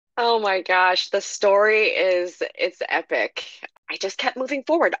Oh my gosh, the story it's epic. I just kept moving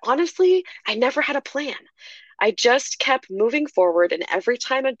forward. Honestly, I never had a plan. I just kept moving forward, and every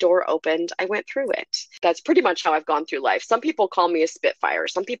time a door opened, I went through it. That's pretty much how I've gone through life. Some people call me a spitfire,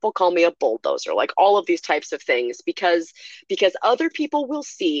 some people call me a bulldozer, like all of these types of things because other people will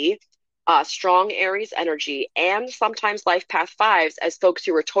see strong Aries energy and sometimes life path fives as folks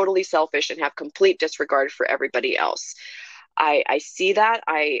who are totally selfish and have complete disregard for everybody else. I see that.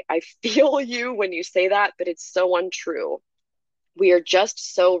 I feel you when you say that, but it's so untrue. We are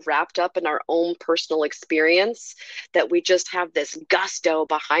just so wrapped up in our own personal experience that we just have this gusto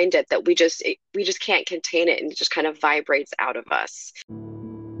behind it that we just can't contain it, and it just kind of vibrates out of us.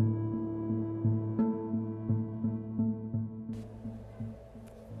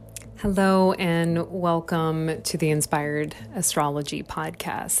 Hello and welcome to the Inspired Astrology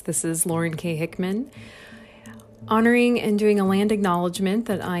Podcast. This is Lauren K. Hickman, honoring and doing a land acknowledgement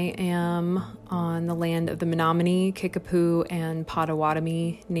that I am on the land of the Menominee, Kickapoo, and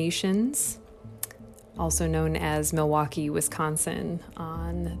Potawatomi nations, also known as Milwaukee, Wisconsin,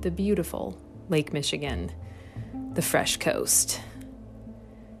 on the beautiful Lake Michigan, the fresh coast.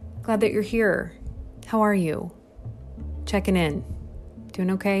 Glad that you're here. How are you? Checking in. Doing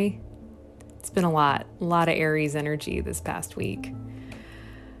okay? It's been a lot of Aries energy this past week.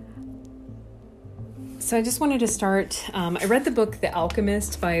 So I just wanted to start, I read the book The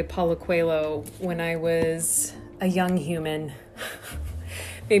Alchemist by Paulo Coelho when I was a young human,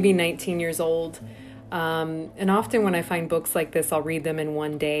 maybe 19 years old. And often when I find books like this, I'll read them in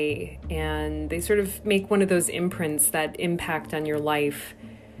one day, and they sort of make one of those imprints, that impact on your life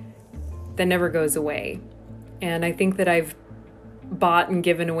that never goes away. And I think that I've bought and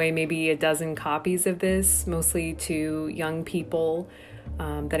given away maybe a dozen copies of this, mostly to young people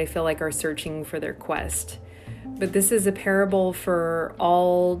that I feel like are searching for their quest. But this is a parable for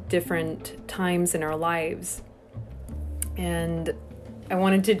all different times in our lives. And I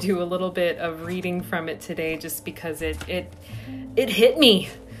wanted to do a little bit of reading from it today just because it hit me,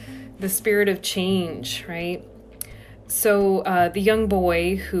 the spirit of change, right? So the young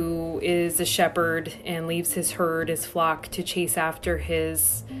boy who is a shepherd and leaves his herd, his flock, to chase after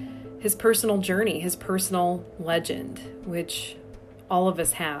his personal journey, his personal legend, which all of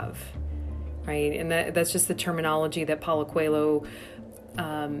us have, right? And that's just the terminology that Paulo Coelho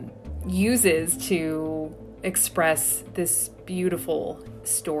uses to express this beautiful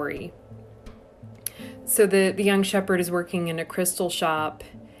story. So the young shepherd is working in a crystal shop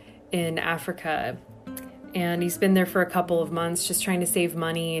in Africa, and he's been there for a couple of months just trying to save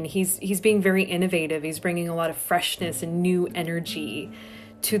money, and he's being very innovative. He's bringing a lot of freshness and new energy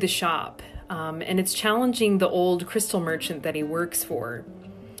to the shop. And it's challenging the old crystal merchant that he works for.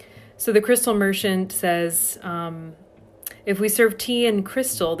 So the crystal merchant says, if we serve tea and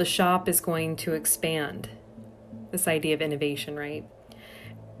crystal, the shop is going to expand. This idea of innovation, right?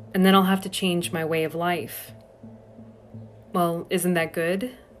 And then I'll have to change my way of life. Well, isn't that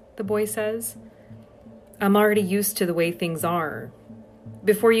good? The boy says. I'm already used to the way things are.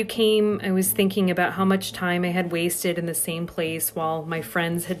 Before you came, I was thinking about how much time I had wasted in the same place while my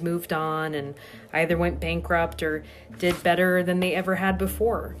friends had moved on and either went bankrupt or did better than they ever had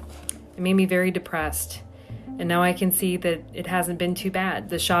before. It made me very depressed. And now I can see that it hasn't been too bad.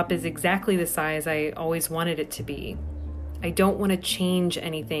 The shop is exactly the size I always wanted it to be. I don't want to change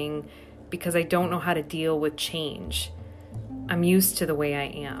anything because I don't know how to deal with change. I'm used to the way I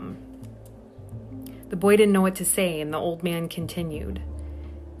am. The boy didn't know what to say, and the old man continued.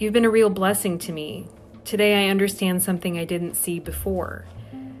 You've been a real blessing to me. Today I understand something I didn't see before.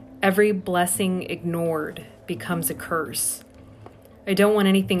 Every blessing ignored becomes a curse. I don't want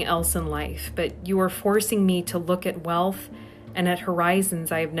anything else in life, but you are forcing me to look at wealth and at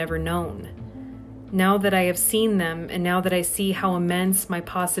horizons I have never known. Now that I have seen them, and now that I see how immense my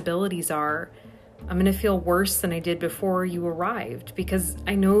possibilities are, I'm going to feel worse than I did before you arrived, because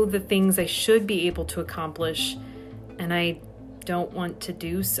I know the things I should be able to accomplish, and I don't want to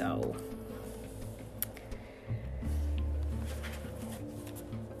do so.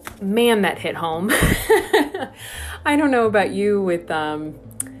 Man, that hit home. I don't know about you with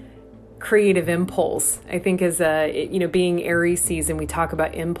creative impulse. I think as being Aries season, we talk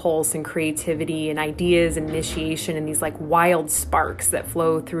about impulse and creativity and ideas and initiation and these like wild sparks that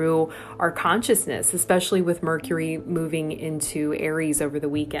flow through our consciousness, especially with Mercury moving into Aries over the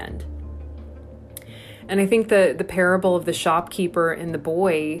weekend. And I think the parable of the shopkeeper and the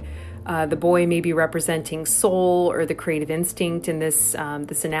boy may be representing soul or the creative instinct in this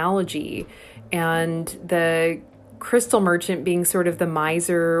analogy, and the crystal merchant being sort of the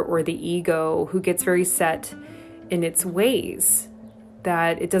miser or the ego who gets very set in its ways.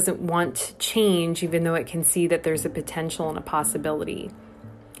 that it doesn't want to change, even though it can see that there's a potential and a possibility.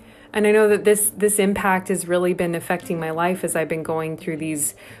 And I know that this impact has really been affecting my life as I've been going through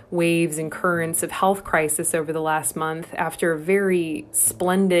these waves and currents of health crisis over the last month, after a very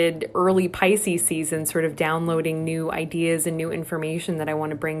splendid early Pisces season, sort of downloading new ideas and new information that I want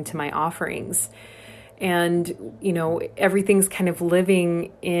to bring to my offerings. And, everything's kind of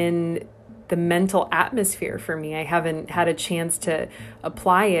living in the mental atmosphere for me. I haven't had a chance to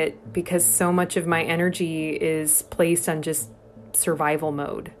apply it because so much of my energy is placed on just survival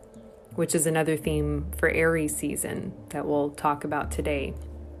mode, which is another theme for Aries season that we'll talk about today.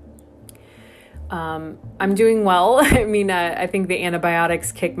 I'm doing well. I think the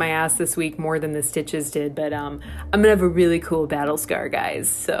antibiotics kicked my ass this week more than the stitches did, but I'm going to have a really cool battle scar, guys.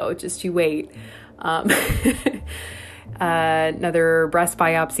 So just you wait. Another breast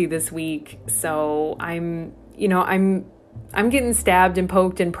biopsy this week. So I'm getting stabbed and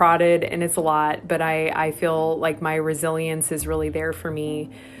poked and prodded, and it's a lot, but I feel like my resilience is really there for me.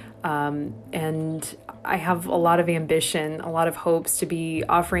 And I have a lot of ambition, a lot of hopes to be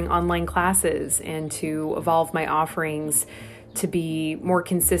offering online classes and to evolve my offerings to be more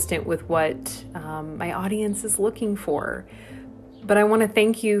consistent with what my audience is looking for. But I want to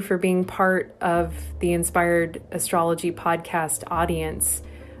thank you for being part of the Inspired Astrology podcast audience.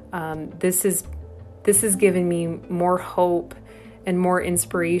 This has given me more hope and more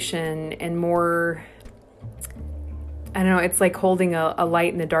inspiration and more, I don't know, it's like holding a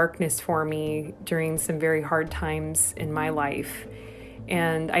light in the darkness for me during some very hard times in my life.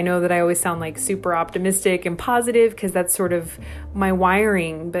 And I know that I always sound like super optimistic and positive because that's sort of my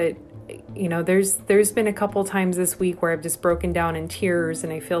wiring, but there's been a couple times this week where I've just broken down in tears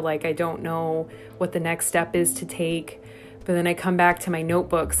and I feel like I don't know what the next step is to take. But then I come back to my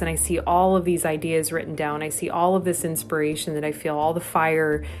notebooks and I see all of these ideas written down. I see all of this inspiration that I feel, all the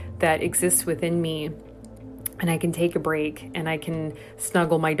fire that exists within me. And I can take a break and I can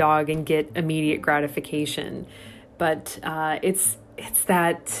snuggle my dog and get immediate gratification. But it's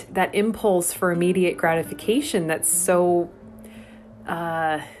that impulse for immediate gratification that's so...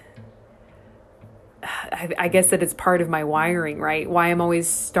 I guess that it's part of my wiring, right? Why I'm always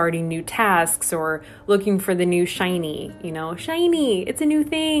starting new tasks or looking for the new shiny, shiny, it's a new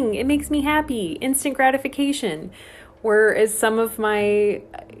thing. It makes me happy, instant gratification. Whereas some of my,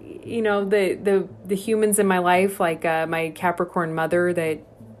 the humans in my life, like my Capricorn mother that,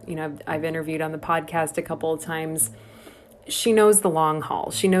 I've interviewed on the podcast a couple of times, she knows the long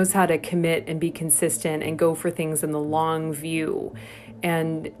haul. She knows how to commit and be consistent and go for things in the long view.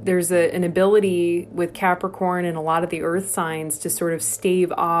 And there's an ability with Capricorn and a lot of the earth signs to sort of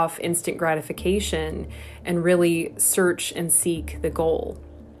stave off instant gratification and really search and seek the goal.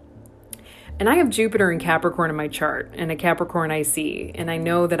 And I have Jupiter and Capricorn in my chart and a Capricorn IC. And I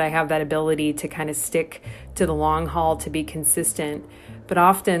know that I have that ability to kind of stick to the long haul, to be consistent. But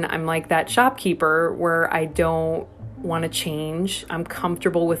often I'm like that shopkeeper where I don't want to change. I'm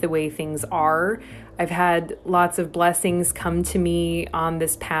comfortable with the way things are. I've had lots of blessings come to me on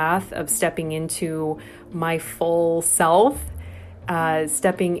this path of stepping into my full self,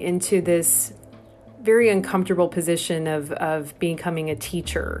 stepping into this very uncomfortable position of becoming a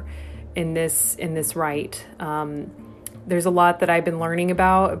teacher in this rite. There's a lot that I've been learning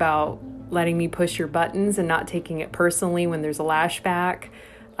about letting me push your buttons and not taking it personally when there's a lashback,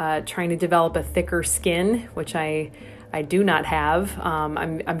 trying to develop a thicker skin, which I do not have.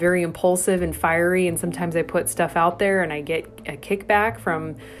 I'm very impulsive and fiery, and sometimes I put stuff out there and I get a kickback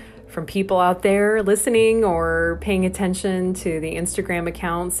from people out there listening or paying attention to the Instagram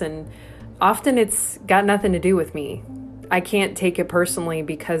accounts, and often it's got nothing to do with me. I can't take it personally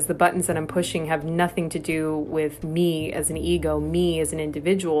because the buttons that I'm pushing have nothing to do with me as an ego, me as an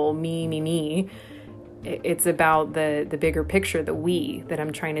individual, me. It's about the bigger picture, the we, that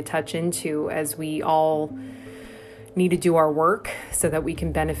I'm trying to touch into as we all need to do our work so that we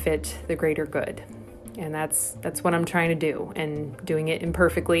can benefit the greater good. And that's what I'm trying to do, and doing it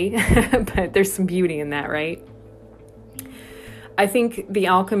imperfectly, but there's some beauty in that, right? I think The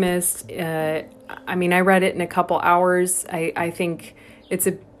Alchemist, I read it in a couple hours. I think it's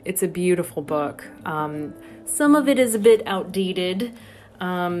a beautiful book. Some of it is a bit outdated,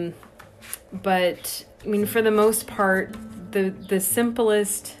 but for the most part, the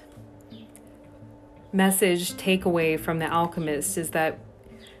simplest message takeaway from The Alchemist is that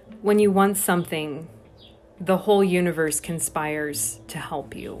when you want something, the whole universe conspires to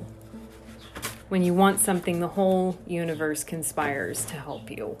help you. When you want something, the whole universe conspires to help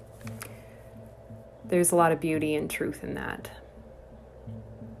you. There's a lot of beauty and truth in that.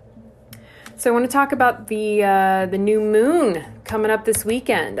 So I want to talk about the new moon coming up this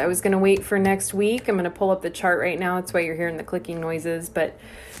weekend. I was going to wait for next week. I'm going to pull up the chart right now. That's why you're hearing the clicking noises. But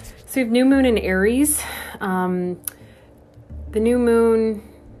so we have new moon in Aries. The new moon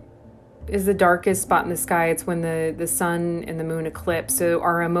is the darkest spot in the sky. It's when the sun and the moon eclipse. So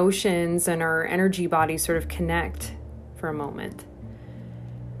our emotions and our energy bodies sort of connect for a moment.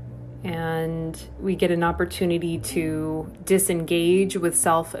 And we get an opportunity to disengage with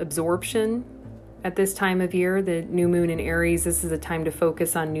self-absorption at this time of year. The new moon in Aries, this is a time to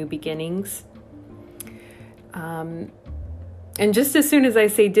focus on new beginnings. And just as soon as I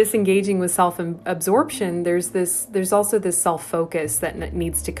say disengaging with self-absorption, there's also this self-focus that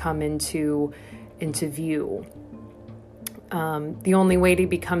needs to come into view. The only way to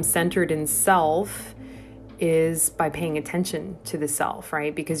become centered in self is by paying attention to the self,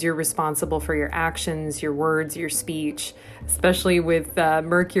 right? Because you're responsible for your actions, your words, your speech, especially with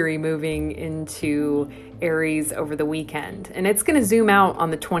Mercury moving into Aries over the weekend. And it's going to zoom out on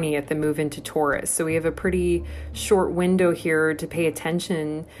the 20th and move into Taurus. So we have a pretty short window here to pay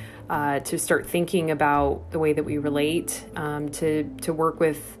attention, to start thinking about the way that we relate, to work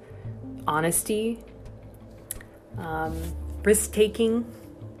with honesty, risk-taking,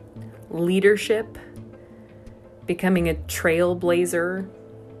 leadership, becoming a trailblazer,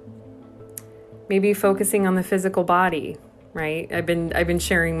 maybe focusing on the physical body, right? I've been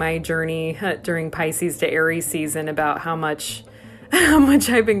sharing my journey during Pisces to Aries season about how much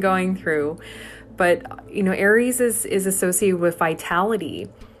I've been going through. But, Aries is associated with vitality,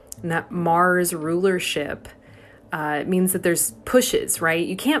 and that Mars rulership means that there's pushes, right?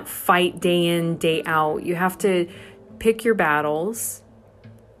 You can't fight day in, day out. You have to pick your battles.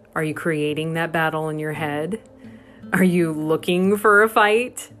 Are you creating that battle in your head? Are you looking for a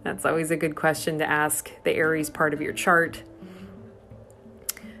fight? That's always a good question to ask the Aries part of your chart.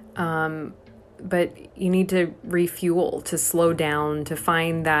 But you need to refuel, to slow down, to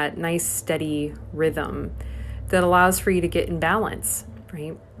find that nice steady rhythm that allows for you to get in balance,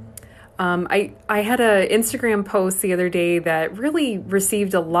 right? I had an Instagram post the other day that really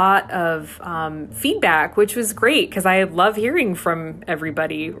received a lot of feedback, which was great because I love hearing from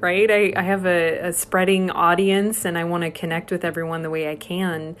everybody, right? I have a spreading audience and I want to connect with everyone the way I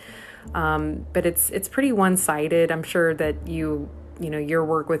can. But it's pretty one-sided. I'm sure that your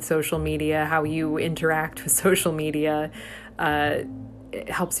work with social media, how you interact with social media, it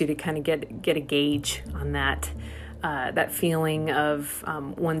helps you to kind of get a gauge on that. That feeling of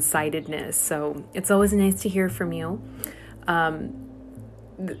one-sidedness. So it's always nice to hear from you.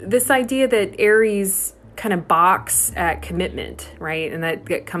 This idea that Aries kind of balks at commitment, right? And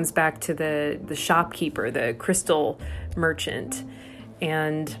that comes back to the shopkeeper, the crystal merchant.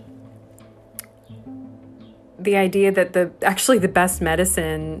 And the idea that the best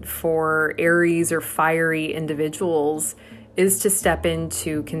medicine for Aries or fiery individuals is to step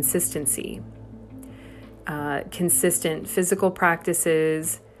into consistency. Consistent physical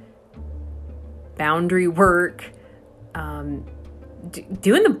practices, boundary work,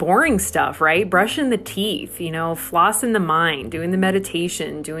 doing the boring stuff, right? Brushing the teeth, flossing the mind, doing the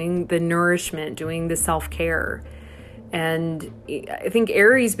meditation, doing the nourishment, doing the self-care. And I think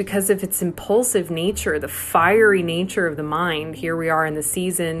Aries, because of its impulsive nature, the fiery nature of the mind, here we are in the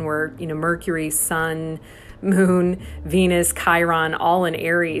season where, Mercury, Sun, Moon, Venus, Chiron, all in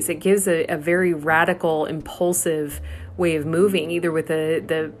Aries. It gives a very radical, impulsive way of moving, either with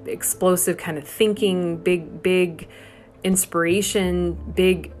the explosive kind of thinking, big inspiration,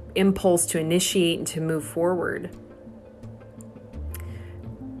 big impulse to initiate and to move forward.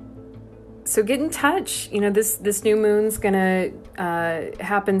 So get in touch. This new moon's gonna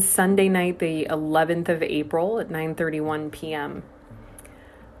happen Sunday night, the 11th of April at 9:31 p.m.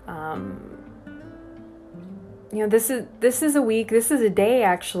 This is a week, this is a day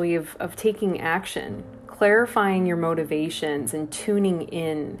actually of taking action, clarifying your motivations and tuning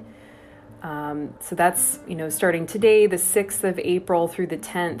in. So that's, starting today, the 6th of April through the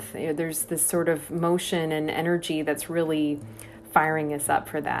 10th, there's this sort of motion and energy that's really firing us up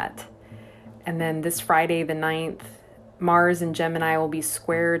for that. And then this Friday, the 9th, Mars and Gemini will be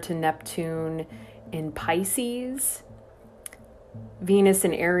square to Neptune in Pisces. Venus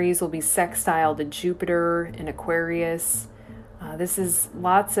in Aries will be sextile to Jupiter in Aquarius. This is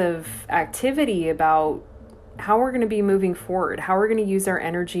lots of activity about how we're going to be moving forward, how we're going to use our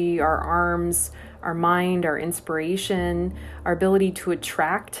energy, our arms, our mind, our inspiration, our ability to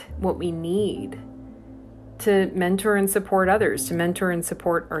attract what we need to mentor and support others, to mentor and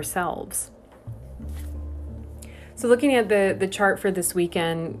support ourselves. So looking at the chart for this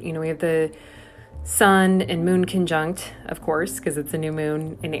weekend, we have the Sun and moon conjunct, of course, because it's a new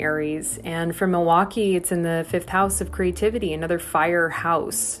moon in Aries. And for Milwaukee, it's in the 5th house of creativity, another fire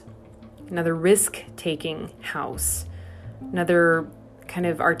house, another risk-taking house, another kind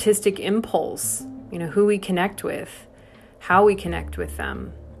of artistic impulse, who we connect with, how we connect with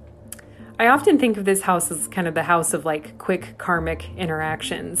them. I often think of this house as kind of the house of like quick karmic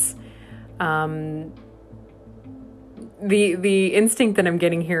interactions. The instinct that I'm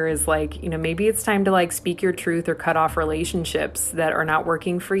getting here is like, maybe it's time to like speak your truth or cut off relationships that are not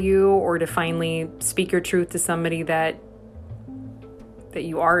working for you, or to finally speak your truth to somebody that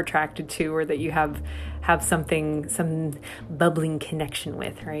you are attracted to, or that you have some bubbling connection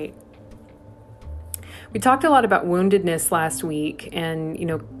with, right? We talked a lot about woundedness last week, and,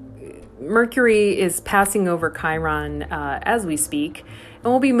 Mercury is passing over Chiron as we speak, and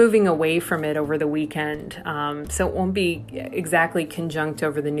we'll be moving away from it over the weekend. So it won't be exactly conjunct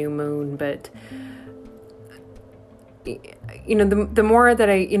over the new moon, but the more that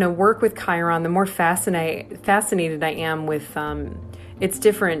I work with Chiron, the more fascinated I am with its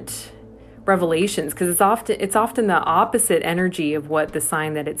different revelations, because it's often the opposite energy of what the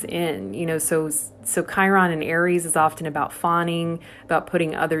sign that it's in. So Chiron in Aries is often about fawning, about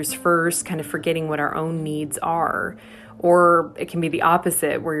putting others first, kind of forgetting what our own needs are. Or it can be the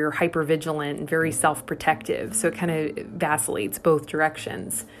opposite, where you're hypervigilant and very self-protective. So it kind of vacillates both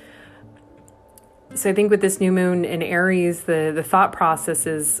directions. So I think with this new moon in Aries, the thought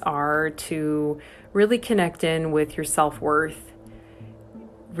processes are to really connect in with your self-worth,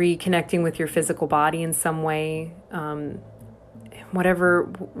 reconnecting with your physical body in some way,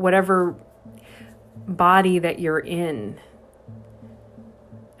 whatever body that you're in.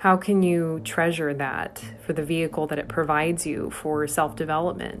 How can you treasure that for the vehicle that it provides you for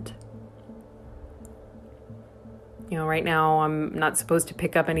self-development? Right now I'm not supposed to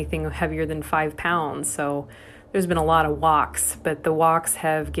pick up anything heavier than 5 pounds, so there's been a lot of walks, but the walks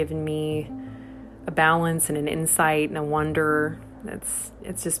have given me a balance and an insight and a wonder.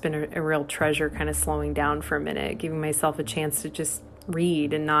 It's just been a real treasure, kind of slowing down for a minute, giving myself a chance to just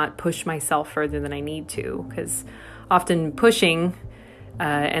read and not push myself further than I need to, because often pushing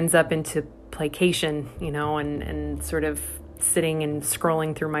ends up into placation, and sort of sitting and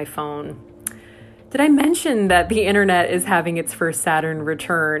scrolling through my phone. Did I mention that the internet is having its first Saturn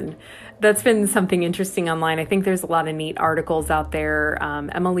return? That's been something interesting online. I think there's a lot of neat articles out there.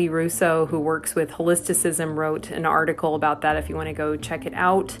 Emily Russo, who works with holisticism, wrote an article about that if you want to go check it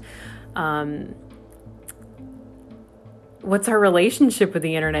out. What's our relationship with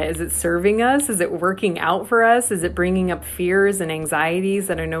the internet? Is it serving us? Is it working out for us? Is it bringing up fears and anxieties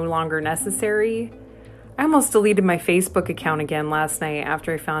that are no longer necessary? I almost deleted my Facebook account again last night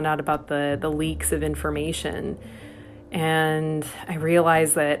after I found out about the leaks of information. And I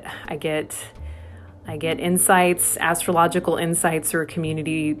realized that I get insights, astrological insights through a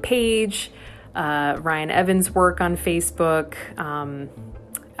community page, Ryan Evans' work on Facebook.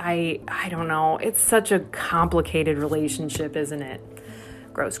 I don't know. It's such a complicated relationship, isn't it?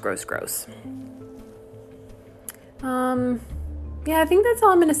 Gross. Yeah, I think that's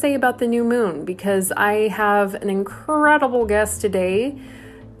all I'm going to say about the new moon, because I have an incredible guest today.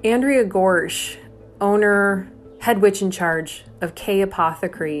 Andrea Gorsch, owner, head witch in charge of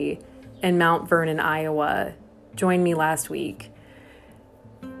Apothecary in Mount Vernon, Iowa, joined me last week.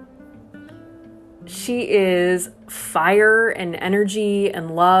 She is fire and energy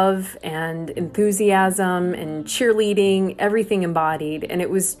and love and enthusiasm and cheerleading, everything embodied. And it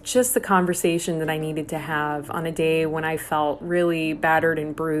was just the conversation that I needed to have on a day when I felt really battered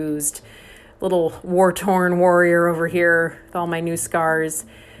and bruised, little war-torn warrior over here with all my new scars.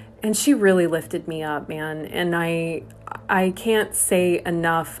 And she really lifted me up, man. And I can't say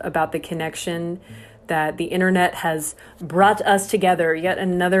enough about the connection that the internet has brought us together. Yet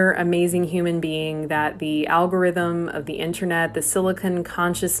another amazing human being that the algorithm of the internet, the silicon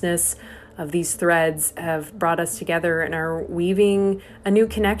consciousness of these threads have brought us together and are weaving a new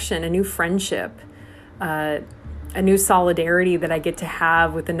connection, a new friendship, a new solidarity that I get to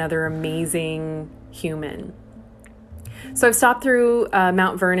have with another amazing human. So I've stopped through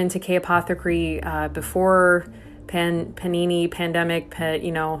Mount Vernon to Apothecary before Panini pandemic,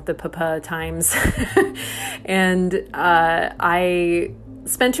 the papa times. And I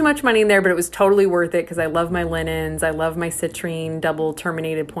spent too much money in there, but it was totally worth it because I love my linens. I love my citrine double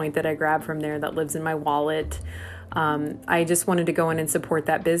terminated point that I grabbed from there that lives in my wallet. I just wanted to go in and support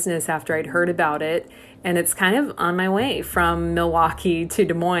that business after I'd heard about it. And it's kind of on my way from Milwaukee to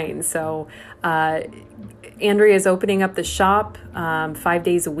Des Moines. So Andrea is opening up the shop 5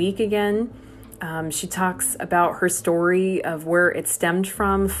 days a week again. She talks about her story of where it stemmed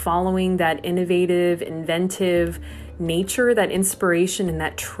from, following that innovative, inventive nature, that inspiration, and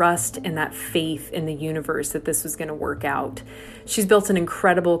that trust and that faith in the universe that this was going to work out. She's built an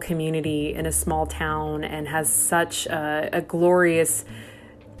incredible community in a small town and has such a glorious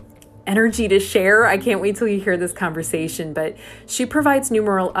energy to share. I can't wait till you hear this conversation, but she provides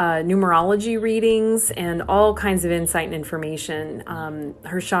numerology readings and all kinds of insight and information.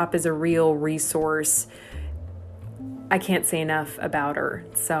 Her shop is a real resource. I can't say enough about her.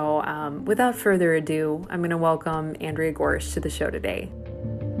 So without further ado, I'm going to welcome Andrea Gorish to the show today.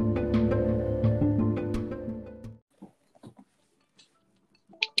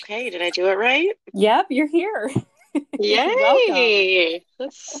 Okay, did I do it right? Yep, you're here. Welcome. Yay!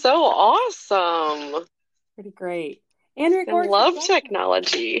 That's so awesome. Pretty great. Andrea I Gorish, love welcome.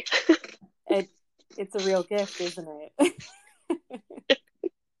 technology. It's a real gift, isn't it?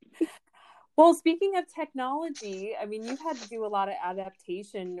 Well, speaking of technology, I mean, you've had to do a lot of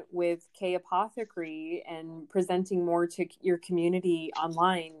adaptation with Apothecary and presenting more to your community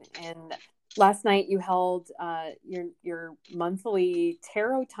online. And last night you held your monthly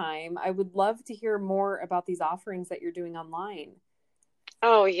tarot time. I would love to hear more about these offerings that you're doing online.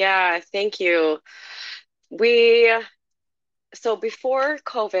 Oh yeah, thank you. We So before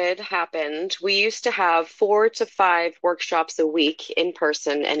COVID happened, we used to have 4 to 5 workshops a week in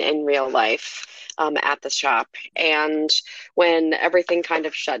person and in real life at the shop. And when everything kind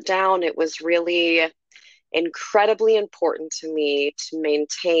of shut down, it was really incredibly important to me to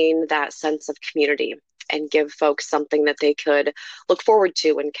maintain that sense of community and give folks something that they could look forward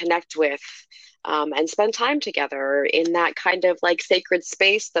to and connect with, and spend time together in that kind of like sacred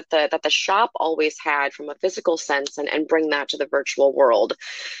space that the shop always had from a physical sense, and bring that to the virtual world.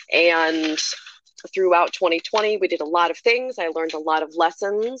 And throughout 2020, we did a lot of things. I learned a lot of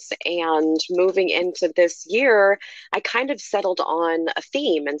lessons. And moving into this year, I kind of settled on a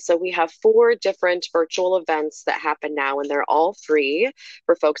theme. And so we have 4 different virtual events that happen now, and they're all free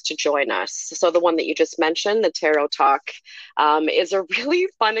for folks to join us. So the one that you just mentioned, the Tarot Talk, is a really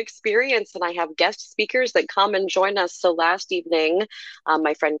fun experience. And I have guest speakers that come and join us. So last evening,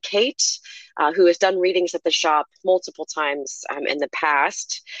 my friend Kate, who has done readings at the shop multiple times in the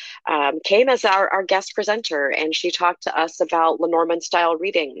past, came as our guest presenter, and she talked to us about Lenormand style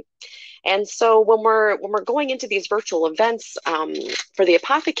reading. And so when we're going into these virtual events, for the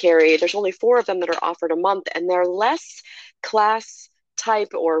Apothecary, there's only 4 of them that are offered a month, and they're less class type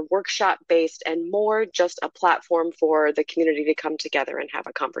or workshop based and more just a platform for the community to come together and have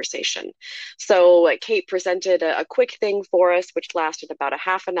a conversation. So Kate presented a quick thing for us, which lasted about a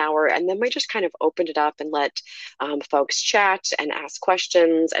half an hour, and then we just kind of opened it up and let folks chat and ask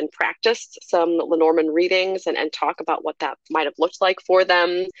questions and practice some Lenormand readings, and talk about what that might have looked like for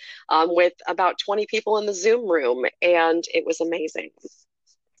them, with about 20 people in the Zoom room, and it was amazing.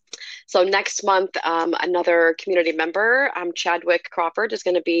 So next month, another community member, Chadwick Crawford, is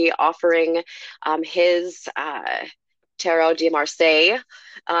going to be offering his Tarot de Marseille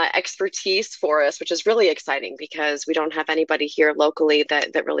expertise for us, which is really exciting because we don't have anybody here locally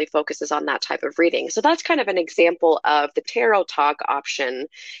that really focuses on that type of reading. So that's kind of an example of the Tarot Talk option,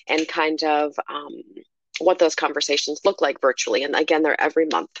 and kind of what those conversations look like virtually. And again, they're every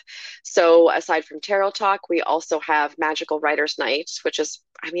month. So aside from Tarot Talk, we also have Magical Writers Night, which is,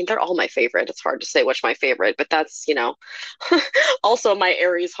 I mean, they're all my favorite. It's hard to say which my favorite, but that's, also my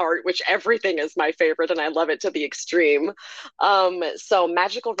Aries heart, which everything is my favorite, and I love it to the extreme. So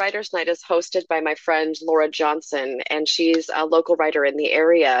Magical Writers Night is hosted by my friend Laura Johnson, and she's a local writer in the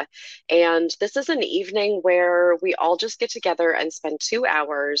area. And this is an evening where we all just get together and spend 2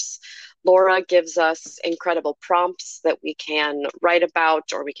 hours. Laura gives us incredible prompts that we can write about,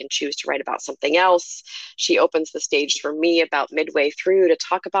 or we can choose to write about something else. She opens the stage for me about midway through to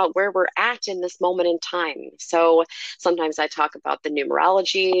talk about where we're at in this moment in time. So sometimes I talk about the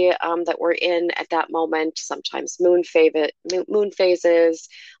numerology that we're in at that moment, sometimes moon phases,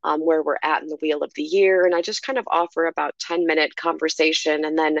 where we're at in the wheel of the year. And I just kind of offer about 10-minute conversation.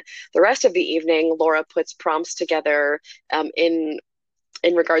 And then the rest of the evening, Laura puts prompts together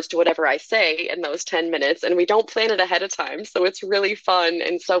in regards to whatever I say in those 10 minutes. And we don't plan it ahead of time. So it's really fun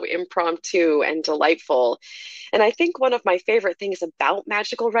and so impromptu and delightful. And I think one of my favorite things about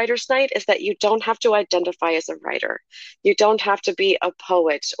Magical Writers Night is that you don't have to identify as a writer. You don't have to be a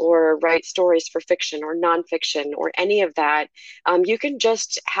poet or write stories for fiction or nonfiction or any of that. You can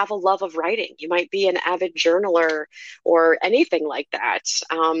just have a love of writing. You might be an avid journaler or anything like that.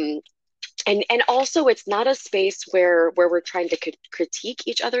 And also it's not a space where we're trying to critique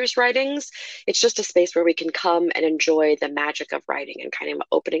each other's writings. It's just a space where we can come and enjoy the magic of writing and kind of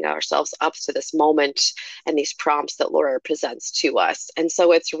opening ourselves up to this moment and these prompts that Laura presents to us. And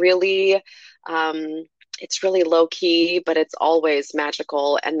so it's really low key, but it's always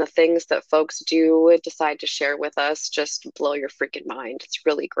magical. And the things that folks do decide to share with us just blow your freaking mind. It's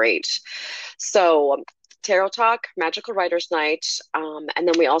really great. So, Tarot Talk, Magical Writers Night, and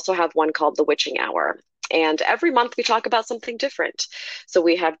then we also have one called The Witching Hour. And every month we talk about something different. So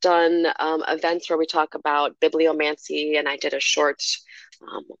we have done events where we talk about bibliomancy, and I did a short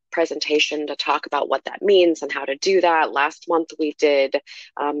presentation to talk about what that means and how to do that. Last month we did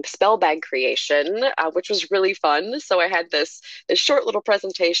spell bag creation, which was really fun. So I had this short little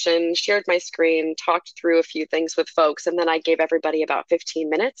presentation, shared my screen, talked through a few things with folks, and then I gave everybody about 15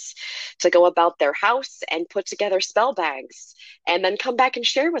 minutes to go about their house and put together spell bags and then come back and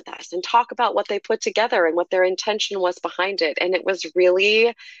share with us and talk about what they put together and what their intention was behind it. And it was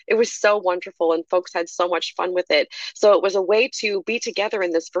so wonderful, and folks had so much fun with it. So it was a way to be together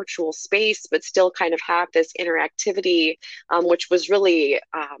in this virtual space, but still kind of have this interactivity, which was really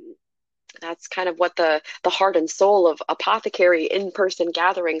that's kind of what the heart and soul of Apothecary in-person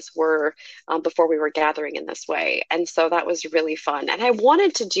gatherings were, before we were gathering in this way. And so that was really fun. And I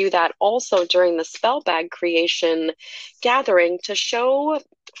wanted to do that also during the spell bag creation gathering to show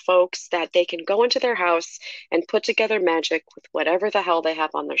folks that they can go into their house and put together magic with whatever the hell they have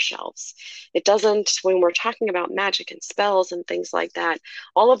on their shelves. It doesn't, when we're talking about magic and spells and things like that,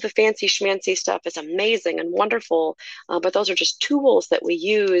 all of the fancy schmancy stuff is amazing and wonderful, but those are just tools that we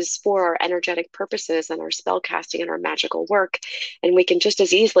use for our energetic purposes and our spell casting and our magical work. And we can just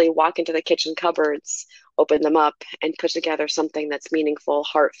as easily walk into the kitchen cupboards, open them up, and put together something that's meaningful,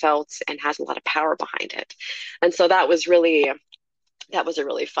 heartfelt, and has a lot of power behind it. And so that was a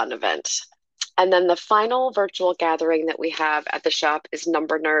really fun event. And then the final virtual gathering that we have at the shop is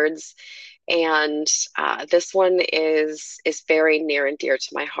Number Nerds. And this one is very near and dear to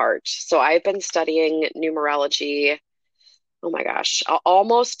my heart. So I've been studying numerology, oh my gosh,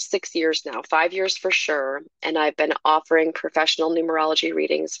 almost 6 years now, 5 years for sure. And I've been offering professional numerology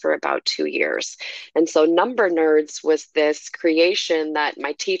readings for about 2 years. And so Number Nerds was this creation that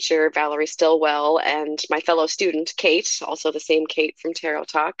my teacher, Valerie Stillwell, and my fellow student, Kate, also the same Kate from Tarot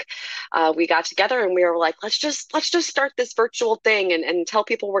Talk, we got together and we were like, let's just start this virtual thing and tell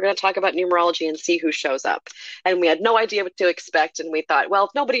people we're going to talk about numerology and see who shows up. And we had no idea what to expect. And we thought, well,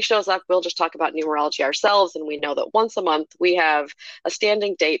 if nobody shows up, we'll just talk about numerology ourselves. And we know that once a month we have a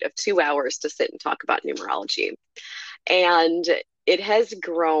standing date of 2 hours to sit and talk about numerology. And it has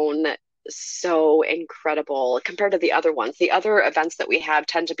grown so incredible compared to the other ones. The other events that we have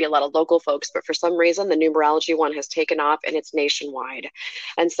tend to be a lot of local folks, but for some reason, the numerology one has taken off and it's nationwide.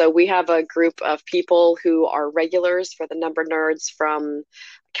 And so we have a group of people who are regulars for the Number Nerds from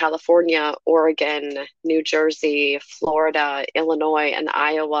California, Oregon, New Jersey, Florida, Illinois, and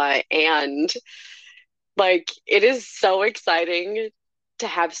Iowa. And like, it is so exciting to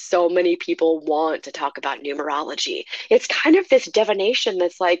have so many people want to talk about numerology. It's kind of this divination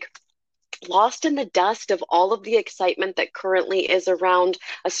that's like lost in the dust of all of the excitement that currently is around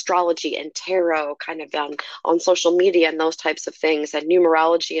astrology and tarot, kind of on social media and those types of things. And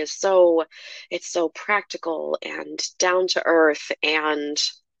numerology is it's so practical and down to earth and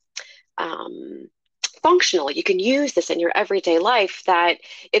um, functional. You can use this in your everyday life, that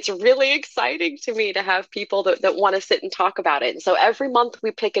it's really exciting to me to have people that want to sit and talk about it. And so every month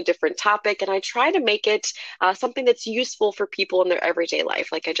we pick a different topic and I try to make it something that's useful for people in their everyday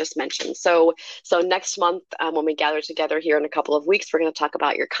life, like I just mentioned. So next month, when we gather together here in a couple of weeks, we're going to talk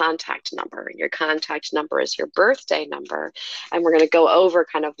about your contact number. And your contact number is your birthday number. And we're going to go over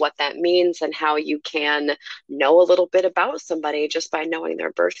kind of what that means and how you can know a little bit about somebody just by knowing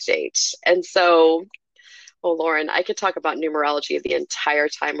their birth date. And so, oh, Lauren, I could talk about numerology the entire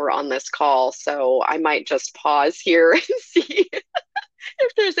time we're on this call, so I might just pause here and see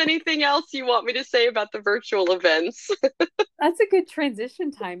if there's anything else you want me to say about the virtual events. That's a good transition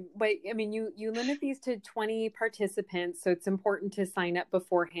time. But I mean, you limit these to 20 participants, so it's important to sign up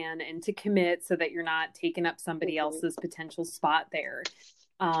beforehand and to commit so that you're not taking up somebody else's potential spot there.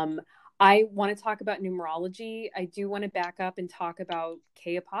 I want to talk about numerology. I do want to back up and talk about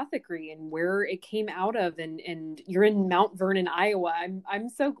K Apothecary and where it came out of. And you're in Mount Vernon, Iowa. I'm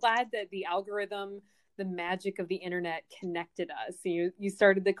so glad that the algorithm, the magic of the internet connected us. You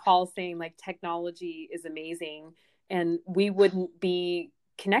started the call saying like technology is amazing, and we wouldn't be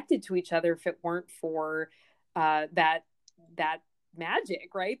connected to each other if it weren't for that magic,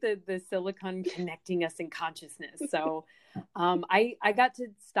 right? The silicone connecting us in consciousness. So I got to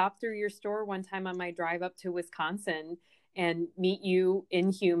stop through your store one time on my drive up to Wisconsin and meet you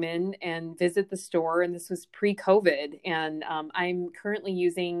in human and visit the store. And this was pre-COVID. And I'm currently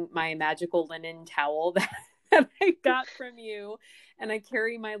using my magical linen towel that I got from you. And I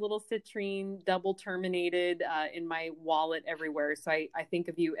carry my little citrine double terminated in my wallet everywhere. So I think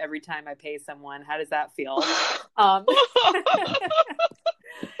of you every time I pay someone. How does that feel? Um,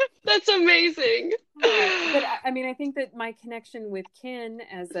 That's amazing. but I mean, I think that my connection with Kin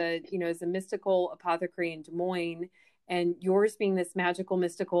as a, as a mystical apothecary in Des Moines, and yours being this magical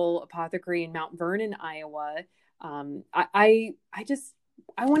mystical apothecary in Mount Vernon, Iowa, I just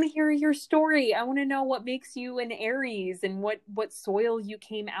I want to hear your story. I want to know what makes you an Aries and what soil you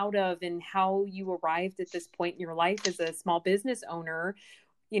came out of and how you arrived at this point in your life as a small business owner,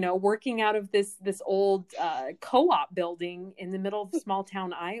 working out of this old co-op building in the middle of small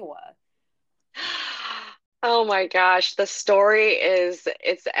town Iowa. Oh my gosh, the story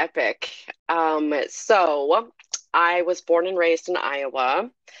it's epic. So I was born and raised in Iowa,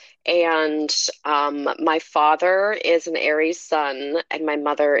 and my father is an Aries sun, and my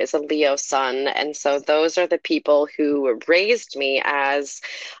mother is a Leo sun, and so those are the people who raised me as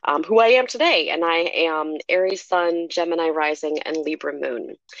who I am today, and I am Aries sun, Gemini rising, and Libra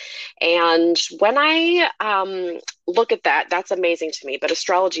moon. And when I look at that, that's amazing to me. But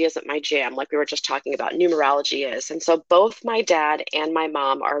astrology isn't my jam, like we were just talking about. Numerology is. And so both my dad and my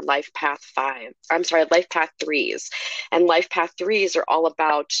mom are life path five. I'm sorry, life path threes. And life path threes are all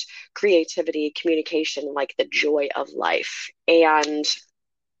about creativity, communication, like the joy of life. And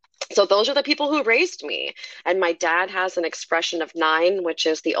so those are the people who raised me. And my dad has an expression of nine, which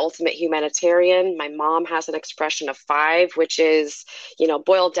is the ultimate humanitarian. My mom has an expression of five, which is,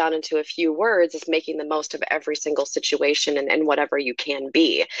 boiled down into a few words, is making the most of every single situation and whatever you can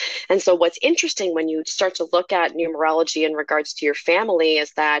be. And so what's interesting when you start to look at numerology in regards to your family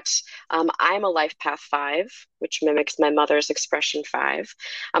is that I'm a life path five, which mimics my mother's expression five.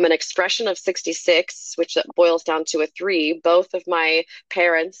 I'm an expression of 66, which boils down to a three. Both of my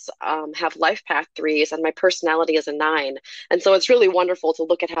parents have life path threes, and my personality is a nine. And so it's really wonderful to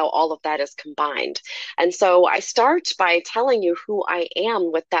look at how all of that is combined. And so I start by telling you who I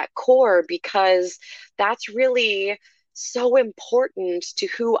am with that core, because that's really so important to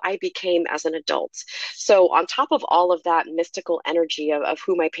who I became as an adult. So, on top of all of that mystical energy of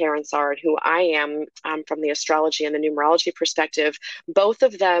who my parents are and who I am, from the astrology and the numerology perspective, both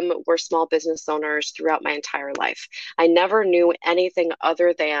of them were small business owners throughout my entire life. I never knew anything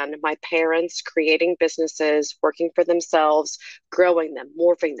other than my parents creating businesses, working for themselves, growing them,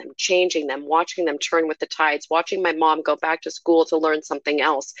 morphing them, changing them, watching them turn with the tides, watching my mom go back to school to learn something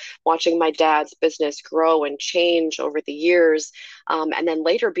else, watching my dad's business grow and change over the years, and then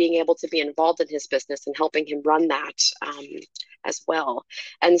later being able to be involved in his business and helping him run that as well.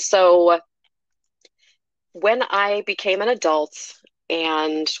 And so when I became an adult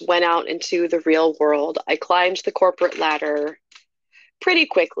and went out into the real world, I climbed the corporate ladder pretty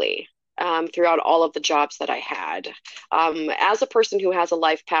quickly. Throughout all of the jobs that I had. As a person who has a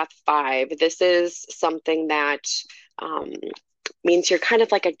life path five, this is something that um, means you're kind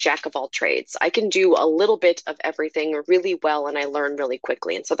of like a jack of all trades. I can do a little bit of everything really well, and I learn really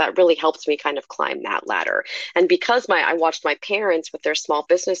quickly. And so that really helps me kind of climb that ladder. And because I watched my parents with their small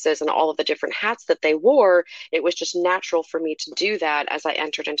businesses and all of the different hats that they wore, it was just natural for me to do that as I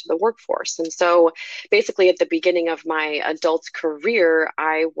entered into the workforce. And so basically at the beginning of my adult career,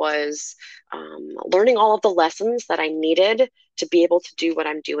 I was learning all of the lessons that I needed to be able to do what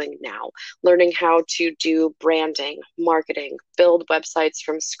I'm doing now, learning how to do branding, marketing, build websites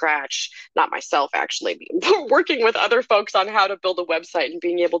from scratch, not myself actually, working with other folks on how to build a website and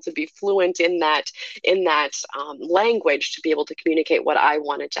being able to be fluent in that language to be able to communicate what I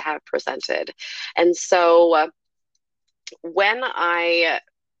wanted to have presented. And so when I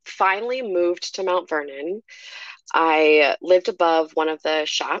finally moved to Mount Vernon, I lived above one of the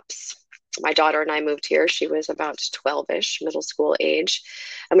shops. My daughter and I moved here. She was about 12-ish, middle school age.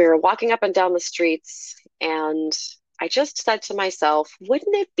 And we were walking up and down the streets. And I just said to myself,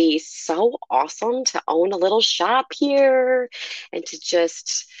 wouldn't it be so awesome to own a little shop here and to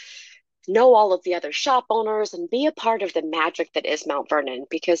just know all of the other shop owners and be a part of the magic that is Mount Vernon?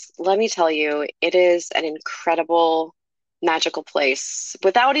 Because let me tell you, it is an incredible magical place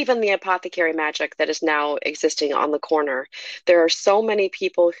without even the apothecary magic that is now existing on the corner. There are so many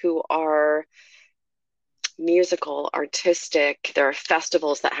people who are musical, artistic. There are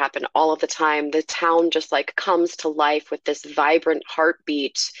festivals that happen all of the time. The town just like comes to life with this vibrant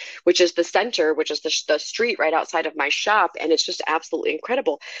heartbeat, which is the center, which is the street right outside of my shop. And it's just absolutely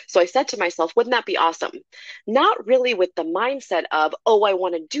incredible. So I said to myself, wouldn't that be awesome? Not really with the mindset of, oh, I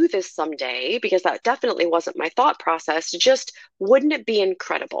want to do this someday, because that definitely wasn't my thought process. Just wouldn't it be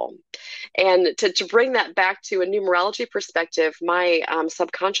incredible? And to bring that back to a numerology perspective, my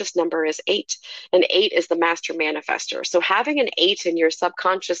subconscious number is eight, and eight is the master manifester. So having an eight in your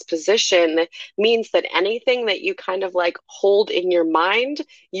subconscious position means that anything that you kind of like hold in your mind,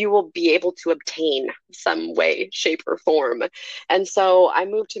 you will be able to obtain some way, shape, or form. And so I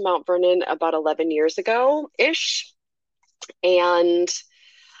moved to Mount Vernon about 11 years ago ish. And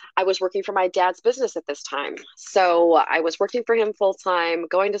I was working for my dad's business at this time. So I was working for him full time,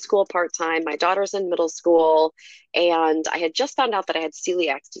 going to school part time. My daughter's in middle school. And I had just found out that I had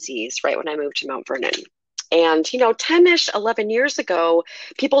celiac disease right when I moved to Mount Vernon. And, 10-ish, 11 years ago,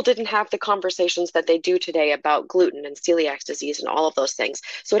 people didn't have the conversations that they do today about gluten and celiac disease and all of those things.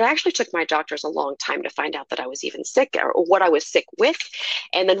 So it actually took my doctors a long time to find out that I was even sick or what I was sick with.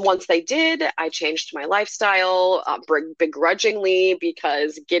 And then once they did, I changed my lifestyle begrudgingly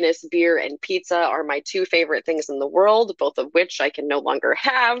because Guinness beer and pizza are my two favorite things in the world, both of which I can no longer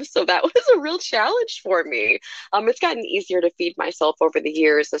have. So that was a real challenge for me. It's gotten easier to feed myself over the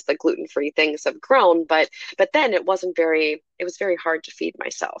years as the gluten-free things have grown, but then it was very hard to feed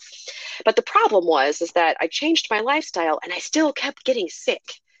myself. But the problem is that I changed my lifestyle and I still kept getting sick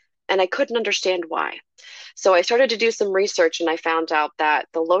and I couldn't understand why. So I started to do some research and I found out that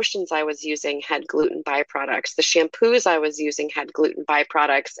the lotions I was using had gluten byproducts. The shampoos I was using had gluten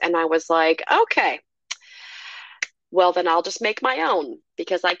byproducts. And I was like, okay, well, then I'll just make my own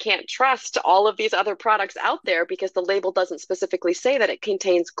because I can't trust all of these other products out there because the label doesn't specifically say that it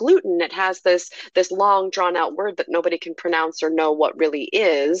contains gluten. It has this long drawn out word that nobody can pronounce or know what really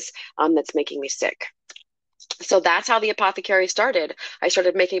is, that's making me sick. So that's how the Apothecary started. I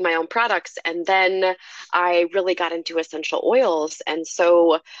started making my own products, and then I really got into essential oils. And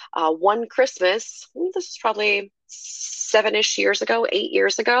so one Christmas, this is probably 7-ish years ago, 8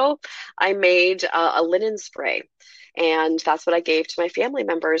 years ago, I made a linen spray. And that's what I gave to my family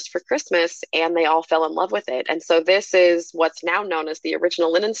members for Christmas, and they all fell in love with it. And so this is what's now known as the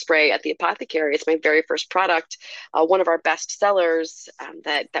original linen spray at the Apothecary. It's my very first product, one of our best sellers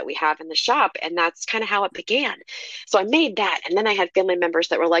that we have in the shop, and that's kind of how it began. So I made that, and then I had family members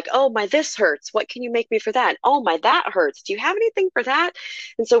that were like, "Oh, my this hurts. What can you make me for that? Oh, my that hurts. Do you have anything for that?"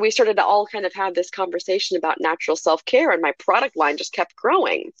 And so we started to all kind of have this conversation about natural self-care, and my product line just kept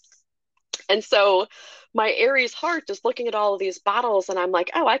growing. And so my Aries heart is looking at all of these bottles, and I'm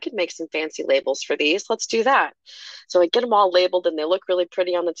like, oh, I could make some fancy labels for these. Let's do that. So I get them all labeled, and they look really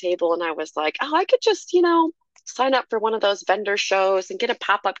pretty on the table. And I was like, oh, I could just, sign up for one of those vendor shows and get a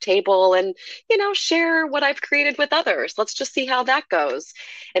pop-up table and, share what I've created with others. Let's just see how that goes.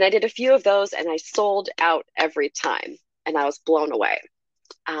 And I did a few of those, and I sold out every time, and I was blown away.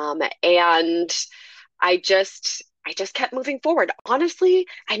 And I just kept moving forward. Honestly,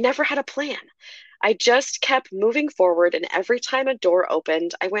 I never had a plan. I just kept moving forward, and every time a door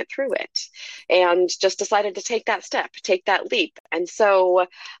opened, I went through it and just decided to take that step, take that leap. And so,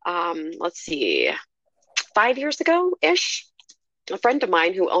 let's see, 5 years ago ish, a friend of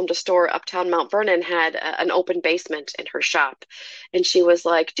mine who owned a store uptown Mount Vernon had an open basement in her shop. And she was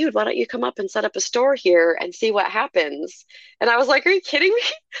like, dude, why don't you come up and set up a store here and see what happens? And I was like, are you kidding me?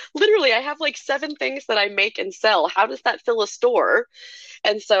 Literally, I have like 7 things that I make and sell. How does that fill a store?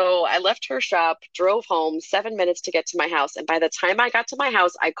 And so I left her shop, drove home 7 minutes to get to my house. And by the time I got to my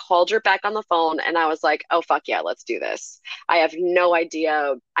house, I called her back on the phone and I was like, oh, fuck yeah, let's do this. I have no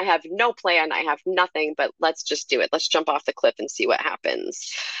idea. I have no plan. I have nothing, but let's just do it. Let's jump off the cliff and see what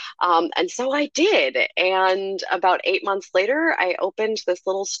happens. And so I did. And about 8 months later, I opened this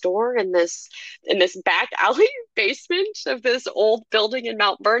little store in this back alley basement of this old building in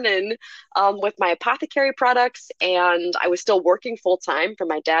Mount Vernon, with my apothecary products. And I was still working full time for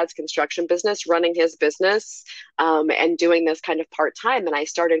my dad's construction business, running his business, and doing this kind of part time. And I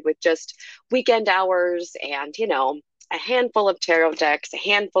started with just weekend hours and, a handful of tarot decks, a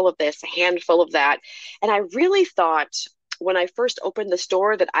handful of this, a handful of that. And I really thought when I first opened the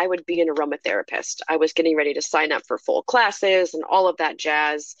store that I would be an aromatherapist. I was getting ready to sign up for full classes and all of that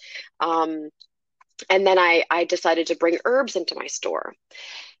jazz. And then I decided to bring herbs into my store.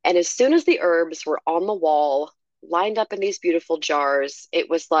 And as soon as the herbs were on the wall, lined up in these beautiful jars, it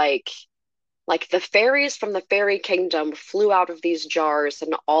was like the fairies from the fairy kingdom flew out of these jars,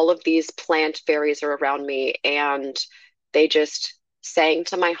 and all of these plant fairies are around me, and they just sang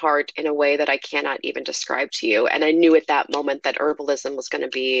to my heart in a way that I cannot even describe to you. And I knew at that moment that herbalism was going to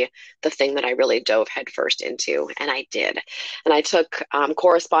be the thing that I really dove headfirst into, and I did. And I took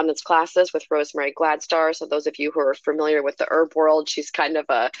correspondence classes with Rosemary Gladstar. So those of you who are familiar with the herb world, she's kind of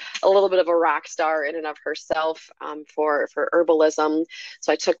a little bit of a rock star in and of herself for herbalism.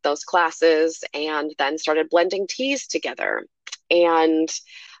 So I took those classes and then started blending teas together. And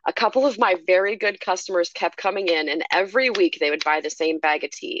a couple of my very good customers kept coming in, and every week they would buy the same bag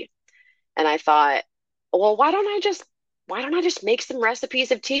of tea. And I thought, well, why don't I just make some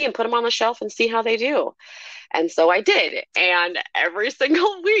recipes of tea and put them on the shelf and see how they do? And so I did. And every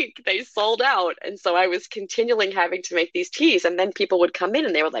single week they sold out. And so I was continually having to make these teas. And then people would come in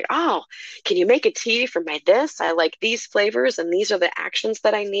and they were like, oh, can you make a tea for my this? I like these flavors and these are the actions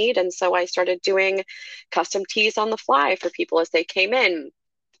that I need. And so I started doing custom teas on the fly for people as they came in.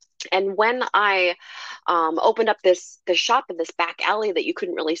 And when I opened up this shop in this back alley that you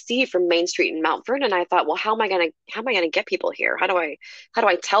couldn't really see from Main Street in Mount Vernon, I thought, well, how am I gonna get people here? How do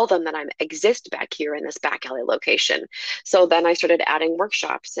I tell them that I exist back here in this back alley location? So then I started adding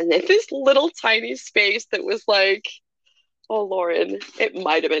workshops, and in this little tiny space that was like, oh Lauren, it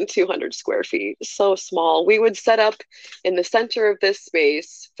might have been 200 square feet, so small. We would set up in the center of this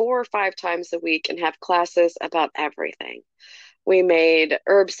space 4 or 5 times a week and have classes about everything. We made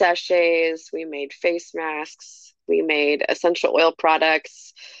herb sachets, we made face masks, we made essential oil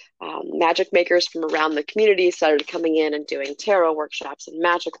products. Magic makers from around the community started coming in and doing tarot workshops and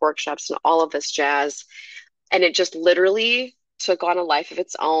magic workshops and all of this jazz. And it just literally took on a life of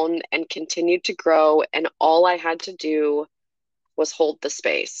its own and continued to grow. And all I had to do was hold the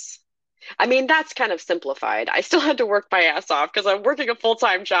space. I mean, that's kind of simplified. I still had to work my ass off because I'm working a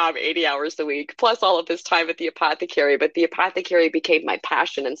full-time job, 80 hours a week, plus all of this time at the apothecary. But the apothecary became my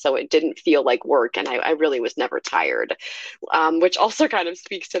passion, and so it didn't feel like work, and I really was never tired. Which also kind of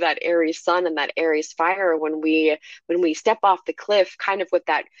speaks to that Aries sun and that Aries fire when we step off the cliff, kind of with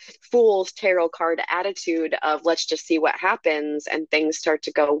that fool's tarot card attitude of let's just see what happens, and things start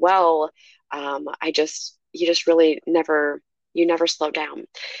to go well. I just you just really never you never slow down.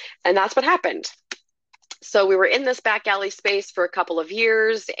 And that's what happened. So we were in this back alley space for a couple of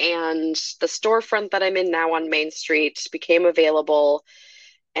years, and the storefront that I'm in now on Main Street became available.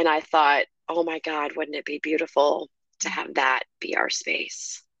 And I thought, oh my God, wouldn't it be beautiful to have that be our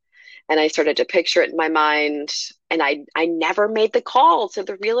space? And I started to picture it in my mind. And I never made the call to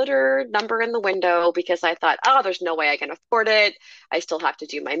the realtor number in the window because I thought, oh, there's no way I can afford it. I still have to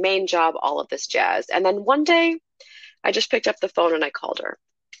do my main job, all of this jazz. And then one day I just picked up the phone and I called her.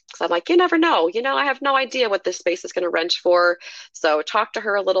 So I'm like, you never know. I have no idea what this space is going to rent for. So talked to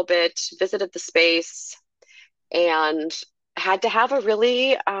her a little bit, visited the space, and had to have a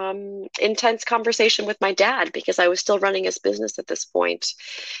really intense conversation with my dad because I was still running his business at this point,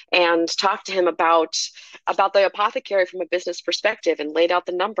 and talked to him about the apothecary from a business perspective and laid out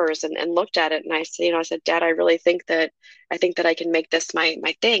the numbers and looked at it. And I said, Dad, I really think that I can make this my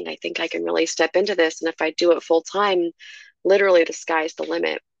thing. I think I can really step into this. And if I do it full time, literally the sky's the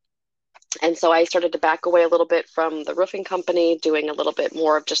limit. And so I started to back away a little bit from the roofing company, doing a little bit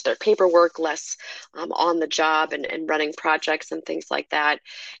more of just their paperwork, less on the job and running projects and things like that,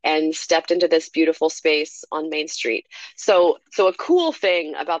 and stepped into this beautiful space on Main Street. So a cool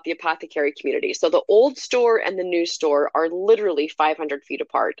thing about the apothecary community. So the old store and the new store are literally 500 feet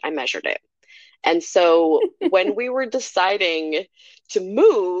apart. I measured it. And so when we were deciding to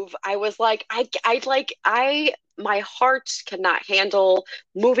move, I was like, my heart cannot handle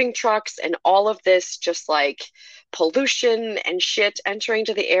moving trucks and all of this, just like pollution and shit entering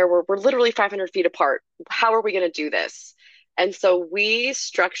to the air. We're literally 500 feet apart. How are we going to do this? And so we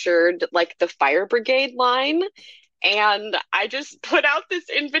structured like the fire brigade line, and I just put out this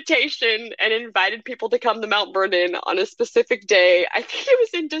invitation and invited people to come to Mount Vernon on a specific day. I think it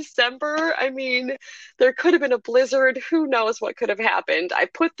was in December. I mean, there could have been a blizzard. Who knows what could have happened? I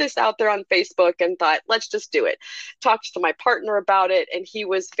put this out there on Facebook and thought, let's just do it. Talked to my partner about it, and he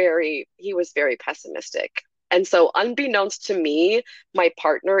was very pessimistic. And so, unbeknownst to me, my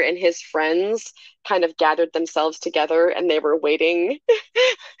partner and his friends kind of gathered themselves together, and they were waiting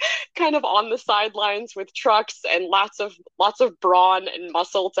kind of on the sidelines with trucks and lots of brawn and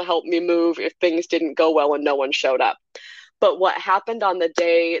muscle to help me move if things didn't go well and no one showed up. But what happened on the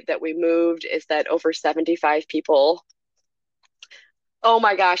day that we moved is that over 75 people, oh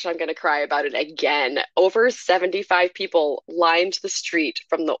my gosh, I'm going to cry about it again. Over 75 people lined the street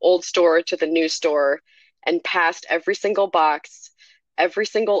from the old store to the new store and passed every single box, every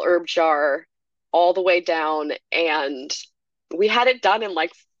single herb jar, all the way down. And we had it done in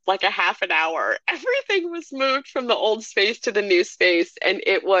like like a half an hour. Everything was moved from the old space to the new space, and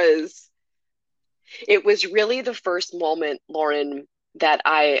it was really the first moment, Lauren, that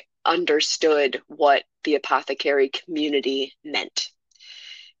I understood what the apothecary community meant.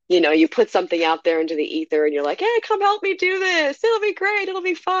 You put something out there into the ether and you're like, hey, come help me do this. It'll be great. It'll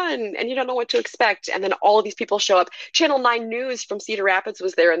be fun. And you don't know what to expect. And then all of these people show up. Channel 9 News from Cedar Rapids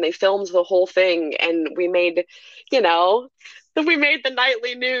was there and they filmed the whole thing. And you know, we made the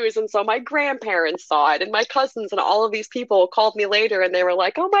nightly news. And so my grandparents saw it and my cousins and all of these people called me later and they were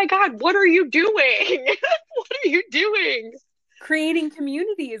like, oh my God, what are you doing? What are you doing? Creating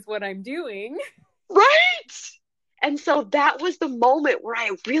community is what I'm doing. Right. And so that was the moment where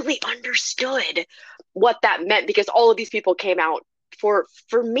I really understood what that meant because all of these people came out for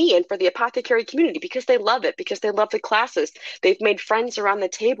me and for the apothecary community because they love it, because they love the classes. They've made friends around the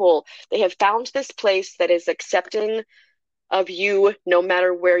table. They have found this place that is accepting of you no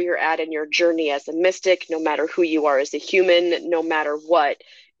matter where you're at in your journey as a mystic, no matter who you are as a human, no matter what,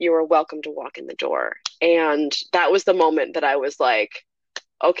 you are welcome to walk in the door. And that was the moment that I was like,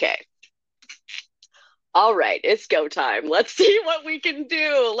 okay, all right, it's go time. Let's see what we can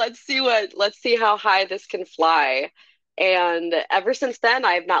do. Let's see how high this can fly. And ever since then,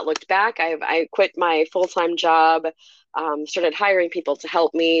 I have not looked back. I quit my full-time job, started hiring people to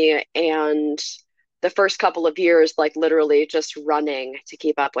help me, and the first couple of years, like literally just running to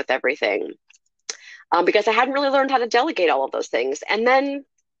keep up with everything, because I hadn't really learned how to delegate all of those things. And then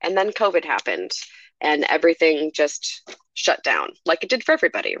COVID happened, and everything just shut down, like it did for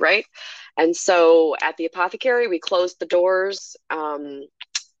everybody, right? And so at the apothecary, we closed the doors in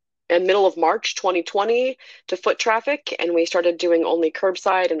middle of March 2020 to foot traffic, and we started doing only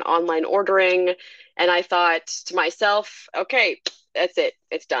curbside and online ordering. And I thought to myself, okay, that's it.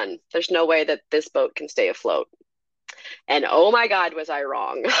 It's done. There's no way that this boat can stay afloat. And oh my God, was I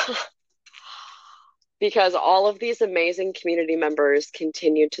wrong. Because all of these amazing community members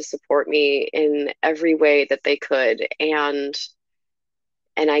continued to support me in every way that they could. And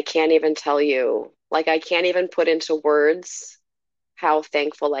I can't even tell you, like I can't even put into words how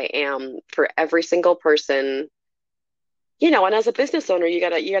thankful I am for every single person. And as a business owner, you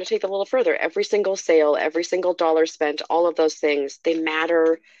gotta take it a little further. Every single sale, every single dollar spent, all of those things, they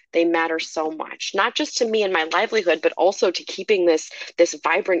matter so much, not just to me and my livelihood, but also to keeping this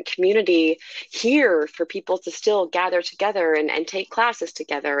vibrant community here for people to still gather together and take classes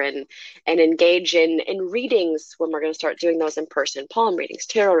together and engage in readings when we're going to start doing those in person, palm readings,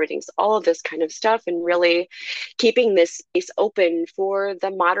 tarot readings, all of this kind of stuff, and really keeping this space open for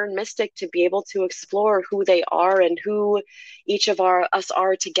the modern mystic to be able to explore who they are and who each of us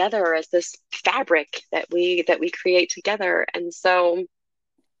are together as this fabric that we create together. And so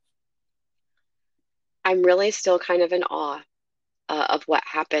I'm really still kind of in awe of what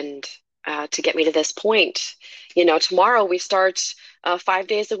happened to get me to this point. Tomorrow we start 5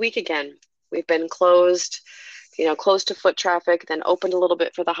 days a week again. We've been closed to foot traffic, then opened a little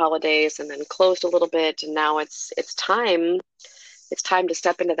bit for the holidays, and then closed a little bit. And now it's time. It's time to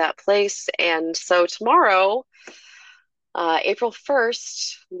step into that place. And so tomorrow, April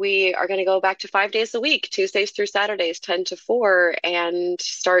 1st, we are going to go back to 5 days a week, Tuesdays through Saturdays, 10 to 4, and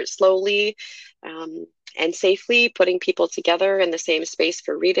start slowly and safely putting people together in the same space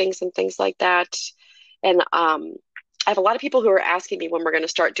for readings and things like that. And I have a lot of people who are asking me when we're going to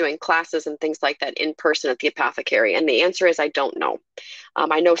start doing classes and things like that in person at the apothecary. And the answer is I don't know.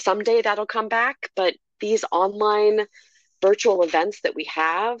 I know someday that'll come back, but these online virtual events that we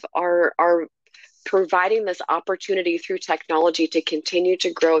have are providing this opportunity through technology to continue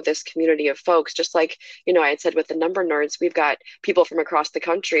to grow this community of folks. Just like, I had said with the number nerds, we've got people from across the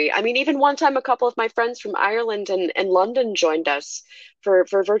country. I mean, even one time, a couple of my friends from Ireland and London joined us for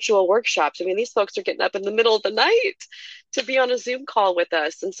virtual workshops. I mean, these folks are getting up in the middle of the night to be on a Zoom call with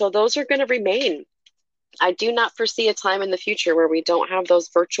us. And so those are going to remain. I do not foresee a time in the future where we don't have those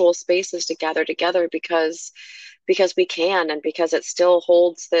virtual spaces to gather together because we can, and because it still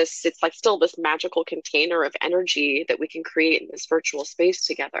holds this, it's like still this magical container of energy that we can create in this virtual space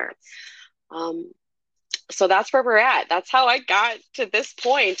together. So that's where we're at. That's how I got to this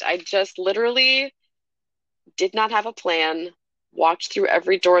point. I just literally did not have a plan, walked through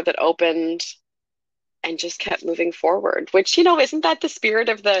every door that opened, and just kept moving forward, which, isn't that the spirit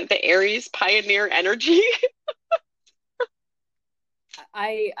of the Aries pioneer energy?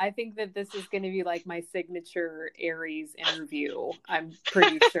 I think that this is going to be like my signature Aries interview. I'm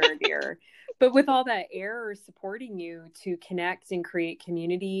pretty sure, dear. But with all that air supporting you to connect and create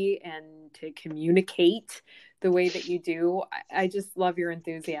community and to communicate the way that you do, I just love your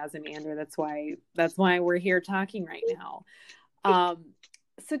enthusiasm, Andrea. That's why we're here talking right now.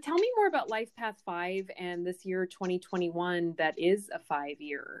 So tell me more about Life Path 5 and this year 2021 that is a 5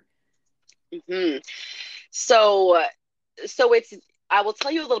 year. Hmm. So so it's I will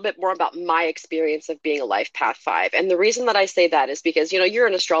tell you a little bit more about my experience of being a life path five. And the reason that I say that is because, you're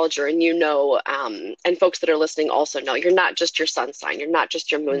an astrologer and and folks that are listening also know you're not just your sun sign, you're not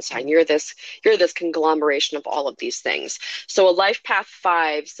just your moon sign, Mhm. you're this conglomeration of all of these things. So a life path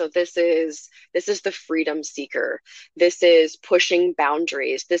five, so this is the freedom seeker. This is pushing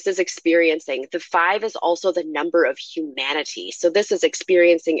boundaries. This is experiencing. The five is also the number of humanity. So this is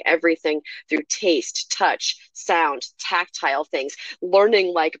experiencing everything through taste, touch, sound, tactile things,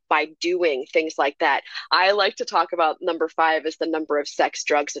 learning like by doing things like that. I like to talk about number five as the number of sex,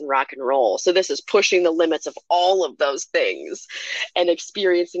 drugs, and rock and roll. So this is pushing the limits of all of those things and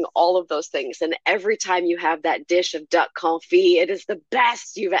experiencing all of those things. And every time you have that dish of duck confit, it is the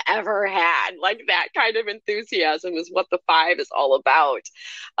best you've ever had. Like that kind of enthusiasm is what the five is all about.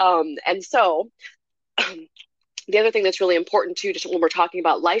 And so the other thing that's really important too, just when we're talking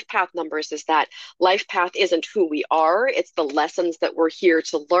about life path numbers, is that life path isn't who we are. It's the lessons that we're here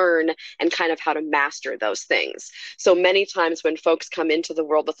to learn and kind of how to master those things. So many times when folks come into the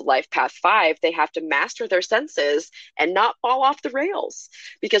world with life path five, they have to master their senses and not fall off the rails,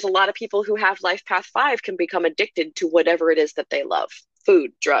 because a lot of people who have life path five can become addicted to whatever it is that they love.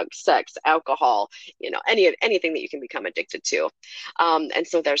 Food, drugs, sex, alcohol, anything that you can become addicted to. And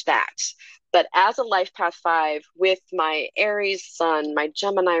so there's that. But as a life path five with my Aries sun, my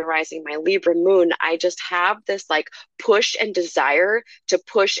Gemini rising, my Libra moon, I just have this like push and desire to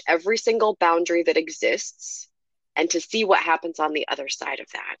push every single boundary that exists and to see what happens on the other side of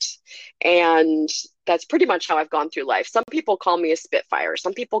that. And that's pretty much how I've gone through life. Some people call me a spitfire,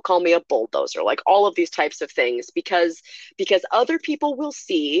 some people call me a bulldozer, like all of these types of things, because other people will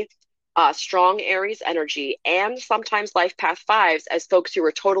see strong Aries energy and sometimes life path fives as folks who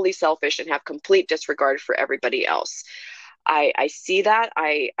are totally selfish and have complete disregard for everybody else. I see that.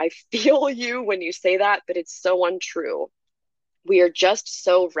 I feel you when you say that, but it's so untrue. We are just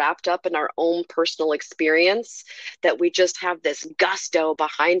so wrapped up in our own personal experience that we just have this gusto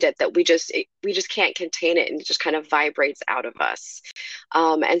behind it that we just can't contain it, and it just kind of vibrates out of us.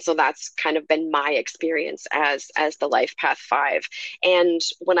 And so that's kind of been my experience as the life path five. And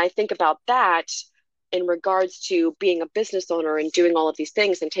when I think about that in regards to being a business owner and doing all of these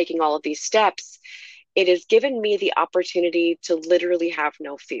things and taking all of these steps, it has given me the opportunity to literally have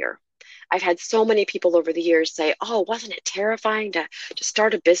no fear. I've had so many people over the years say, "Oh, wasn't it terrifying to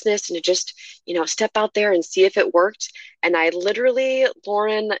start a business and to just, step out there and see if it worked?" And I literally,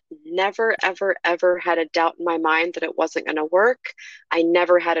 Lauren, never, ever, ever had a doubt in my mind that it wasn't going to work. I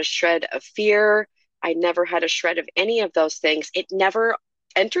never had a shred of fear. I never had a shred of any of those things. It never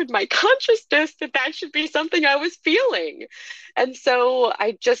entered my consciousness that that should be something I was feeling. And so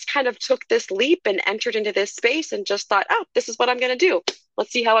I just kind of took this leap and entered into this space and just thought, oh, this is what I'm going to do.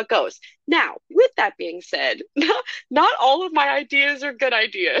 Let's see how it goes. Now, with that being said, not all of my ideas are good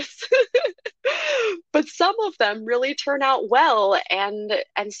ideas, but some of them really turn out well. And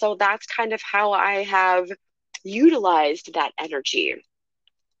so that's kind of how I have utilized that energy.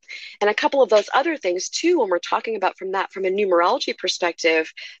 And a couple of those other things too, when we're talking about from a numerology perspective,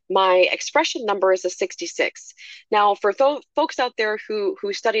 my expression number is a 66. Now, for folks out there who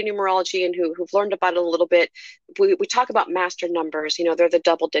study numerology and who've learned about it a little bit, we talk about master numbers. They're the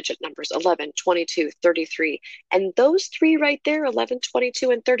double digit numbers, 11, 22, 33. And those three right there, 11,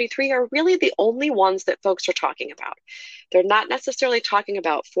 22, and 33, are really the only ones that folks are talking about. They're not necessarily talking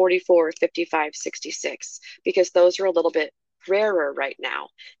about 44, 55, 66, because those are a little bit rarer right now,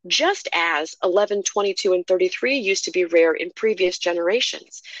 just as 11, 22, and 33 used to be rare in previous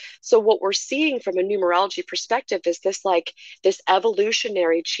generations. So what we're seeing from a numerology perspective is this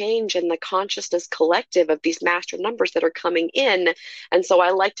evolutionary change in the consciousness collective of these master numbers that are coming in. And so I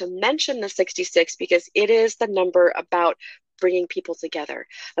like to mention the 66 because it is the number about bringing people together,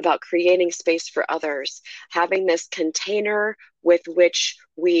 about creating space for others, having this container with which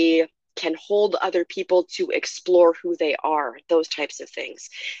we can hold other people to explore who they are, those types of things.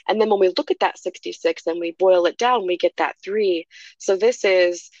 And then when we look at that 66 and we boil it down, we get that three. So this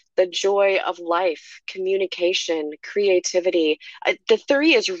is the joy of life, communication, creativity. The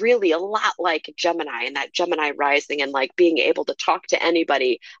three is really a lot like Gemini and that Gemini rising and like being able to talk to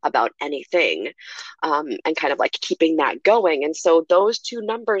anybody about anything, and kind of like keeping that going. And so those two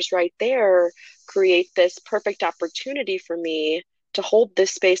numbers right there create this perfect opportunity for me to hold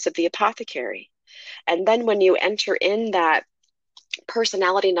this space of the apothecary. And then when you enter in that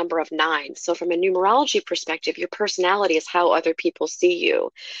personality number of 9. So, from a numerology perspective, your personality is how other people see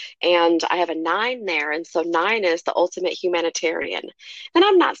you. And I have a 9 there. And so, 9 is the ultimate humanitarian. And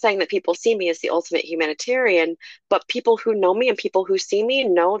I'm not saying that people see me as the ultimate humanitarian, but people who know me and people who see me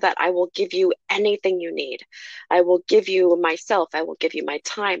know that I will give you anything you need. I will give you myself. I will give you my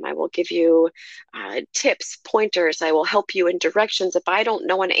time. I will give you tips, pointers. I will help you in directions. If I don't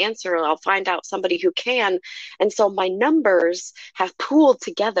know an answer, I'll find out somebody who can. And so my numbers have pooled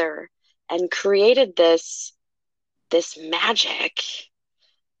together and created this magic,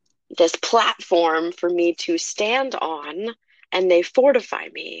 this platform for me to stand on, and they fortify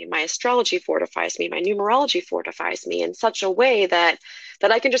me. My astrology fortifies me, my numerology fortifies me in such a way that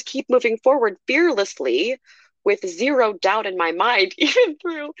I can just keep moving forward fearlessly with zero doubt in my mind,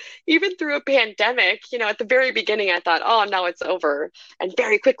 even through a pandemic. At the very beginning I thought, oh no, it's over, and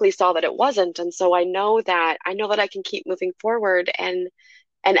very quickly saw that it wasn't. And so I know that I can keep moving forward, and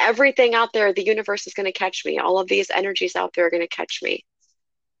everything out there, the universe is going to catch me. All of these energies out there are going to catch me.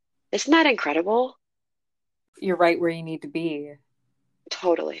 Isn't that incredible? You're right where you need to be.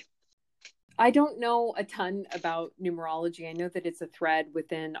 Totally. I don't know a ton about numerology. I know that it's a thread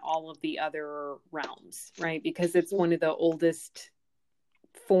within all of the other realms, right? Because it's one of the oldest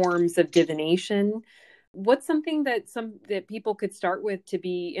forms of divination. What's something that people could start with to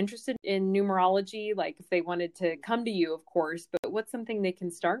be interested in numerology? Like if they wanted to come to you, of course, but what's something they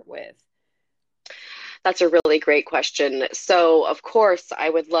can start with? That's a really great question. So, of course, I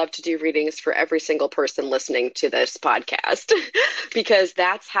would love to do readings for every single person listening to this podcast because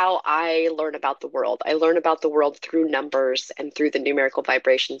that's how I learn about the world. I learn about the world through numbers and through the numerical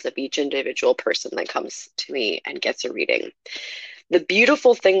vibrations of each individual person that comes to me and gets a reading. The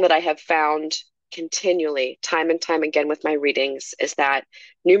beautiful thing that I have found continually, time and time again with my readings, is that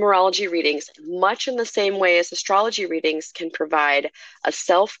numerology readings, much in the same way as astrology readings, can provide a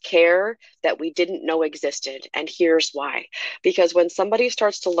self-care that we didn't know existed. And here's why. Because when somebody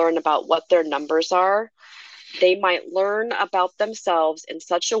starts to learn about what their numbers are, they might learn about themselves in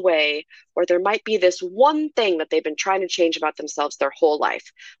such a way where there might be this one thing that they've been trying to change about themselves their whole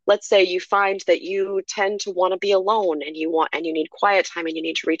life. Let's say you find that you tend to want to be alone, and you need quiet time and you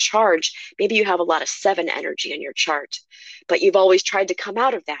need to recharge. Maybe you have a lot of 7 energy in your chart, but you've always tried to come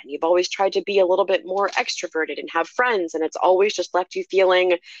out of that, and you've always tried to be a little bit more extroverted and have friends, and it's always just left you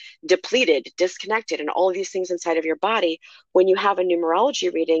feeling depleted, disconnected, and all of these things inside of your body. When you have a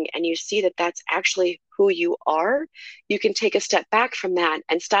numerology reading and you see that that's actually who you are, you can take a step back from that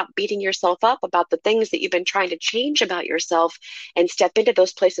and stop beating yourself up about the things that you've been trying to change about yourself, and step into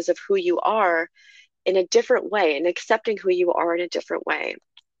those places of who you are in a different way and accepting who you are in a different way.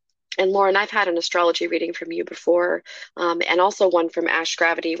 And Lauren, I've had an astrology reading from you before, and also one from Ash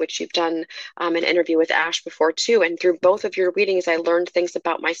Gravity, which you've done an interview with Ash before too. And through both of your readings, I learned things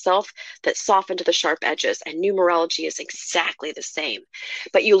about myself that softened the sharp edges. And numerology is exactly the same,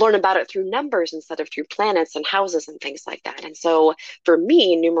 but you learn about it through numbers instead of through planets and houses and things like that. And so for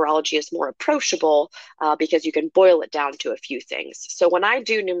me, numerology is more approachable because you can boil it down to a few things. So when I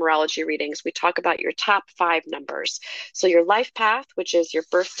do numerology readings, we talk about your top 5 numbers. So your life path, which is your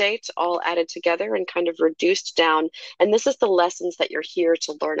birth date, all added together and kind of reduced down. And this is the lessons that you're here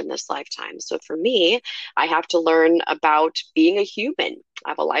to learn in this lifetime. So for me, I have to learn about being a human. I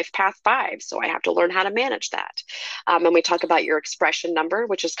have a life path 5, so I have to learn how to manage that. And we talk about your expression number,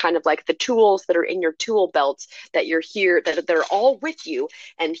 which is kind of like the tools that are in your tool belt that you're here, that they're all with you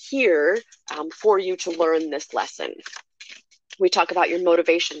and here for you to learn this lesson. We talk about your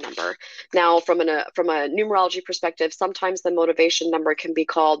motivation number. Now, from a numerology perspective, sometimes the motivation number can be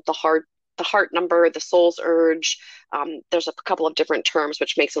called the heart number, the soul's urge. There's a couple of different terms,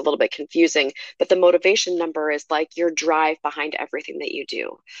 which makes it a little bit confusing. But the motivation number is like your drive behind everything that you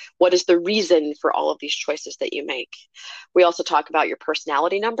do. What is the reason for all of these choices that you make? We also talk about your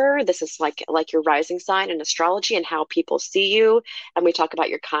personality number. This is like your rising sign in astrology and how people see you. And we talk about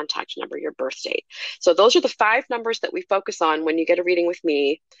your contact number, your birth date. So those are the 5 numbers that we focus on when you get a reading with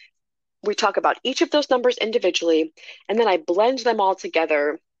me. We talk about each of those numbers individually, and then I blend them all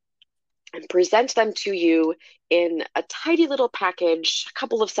together and present them to you in a tidy little package, a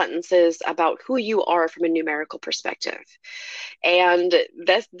couple of sentences about who you are from a numerical perspective. And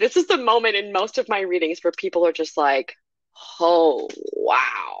this is the moment in most of my readings where people are just like, oh,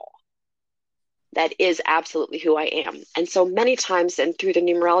 wow. That is absolutely who I am. And so many times, and through the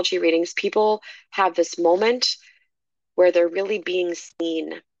numerology readings, people have this moment where they're really being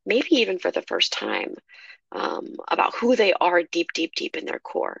seen, maybe even for the first time, about who they are deep, deep, deep in their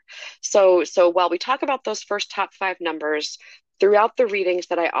core. So while we talk about those first top 5 numbers, throughout the readings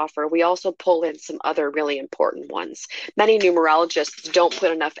that I offer, we also pull in some other really important ones. Many numerologists don't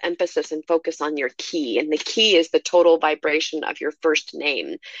put enough emphasis and focus on your key, and the key is the total vibration of your first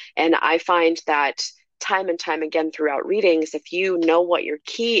name. And I find that time and time again throughout readings, if you know what your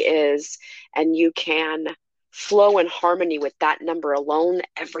key is and you can flow in harmony with that number alone,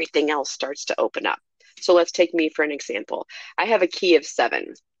 everything else starts to open up. So let's take me for an example. I have a key of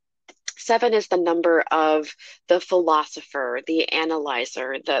 7. 7 is the number of the philosopher, the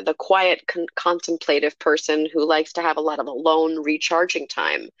analyzer, the quiet, contemplative person who likes to have a lot of alone recharging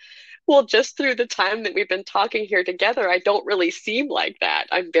time. Well, just through the time that we've been talking here together, I don't really seem like that.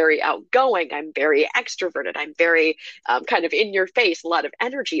 I'm very outgoing. I'm very extroverted. I'm very kind of in your face, a lot of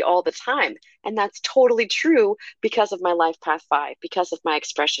energy all the time. And that's totally true because of my life path 5, because of my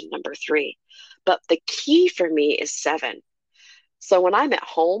expression number 3. But the key for me is 7. So when I'm at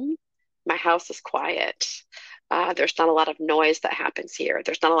home, my house is quiet. There's not a lot of noise that happens here.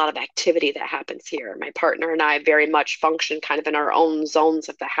 There's not a lot of activity that happens here. My partner and I very much function kind of in our own zones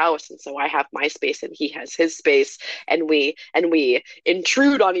of the house, and so I have my space and he has his space, and we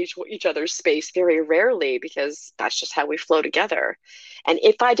intrude on each other's space very rarely because that's just how we flow together. And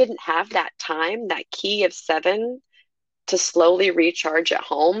if I didn't have that time, that key of 7 to slowly recharge at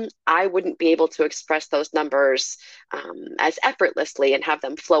home, I wouldn't be able to express those numbers as effortlessly and have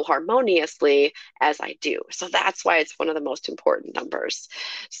them flow harmoniously as I do. So that's why it's one of the most important numbers.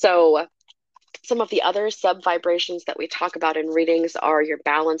 So some of the other sub vibrations that we talk about in readings are your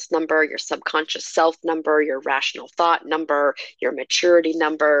balance number, your subconscious self number, your rational thought number, your maturity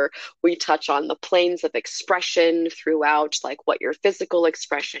number. We touch on the planes of expression throughout, like what your physical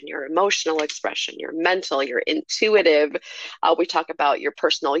expression, your emotional expression, your mental, your intuitive. We talk about your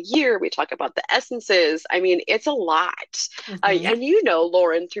personal year. We talk about the essences. I mean, it's a lot. Mm-hmm. And you know,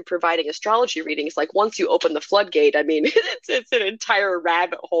 Lauren, through providing astrology readings, like once you open the floodgate, I mean, it's an entire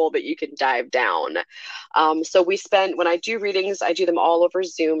rabbit hole that you can dive down. So when I do readings, I do them all over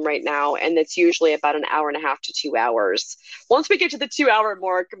Zoom right now, and it's usually about an hour and a half to 2 hours. Once we get to the 2 hour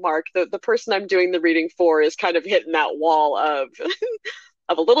mark, the person I'm doing the reading for is kind of hitting that wall of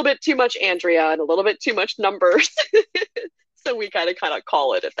of a little bit too much Andrea and a little bit too much numbers. So we kind of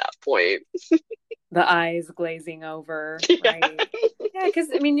call it at that point. The eyes glazing over, Yeah. right? Yeah, because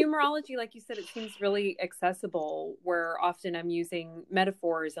I mean, numerology, like you said, it seems really accessible, where often I'm using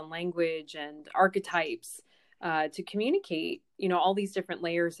metaphors and language and archetypes to communicate, all these different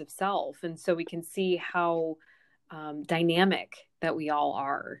layers of self. And so we can see how dynamic that we all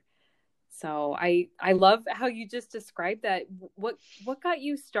are. So I love how you just described that. What got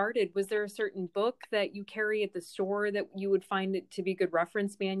you started? Was there a certain book that you carry at the store that you would find it to be a good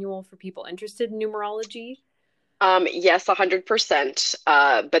reference manual for people interested in numerology? Yes, 100%.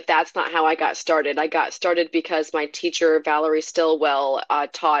 But that's not how I got started. I got started because my teacher, Valerie Stillwell,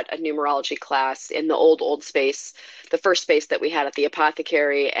 taught a numerology class in the old space, the first space that we had at the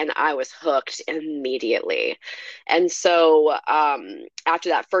Apothecary, and I was hooked immediately. And so, after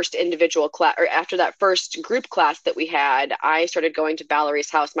that first individual class, or after that first group class that we had, I started going to Valerie's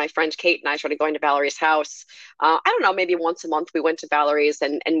house. My friend Kate and I started going to Valerie's house. I don't know, maybe once a month we went to Valerie's,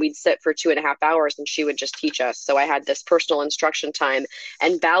 and we'd sit for 2.5 hours and she would just teach us. So I had this personal instruction time.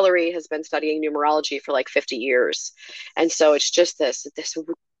 And Valerie has been studying numerology for like 50 years. And so it's just this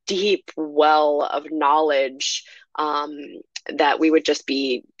deep well of knowledge that we would just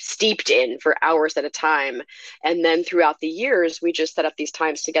be steeped in for hours at a time. And then throughout the years, we just set up these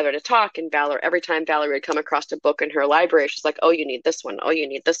times together to talk. And Every time Valerie would come across a book in her library, she's like, "Oh, you need this one. Oh, you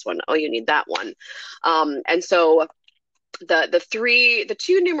need this one. Oh, you need that one." And so the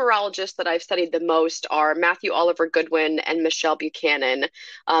two numerologists that I've studied the most are Matthew Oliver Goodwin and Michelle Buchanan.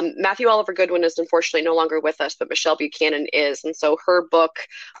 Matthew Oliver Goodwin is unfortunately no longer with us, but Michelle Buchanan is, and so her book,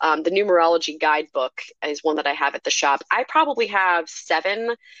 the Numerology Guidebook, is one that I have at the shop. I probably have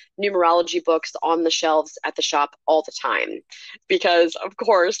 7 numerology books on the shelves at the shop all the time because, of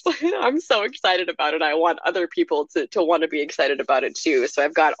course, I'm so excited about it. I want other people to want to be excited about it too. So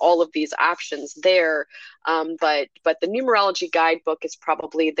I've got all of these options there. But the numerology guidebook is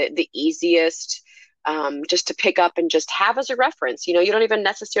probably the easiest, just to pick up and just have as a reference. You don't even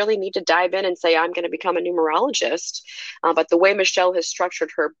necessarily need to dive in and say, I'm going to become a numerologist. But the way Michelle has structured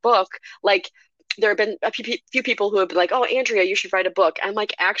her book, like, there have been a few people who have been like, "Oh, Andrea, you should write a book." I'm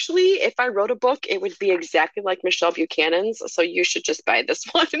like, actually, if I wrote a book, it would be exactly like Michelle Buchanan's. So you should just buy this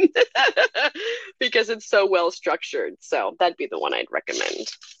one because it's so well structured. So that'd be the one I'd recommend.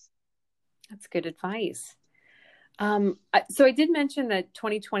 That's good advice. So I did mention that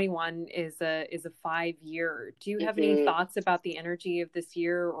 2021 is a 5-year. Do you have any Mhm. thoughts about the energy of this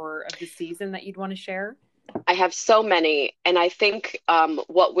year or of the season that you'd want to share? I have so many, and I think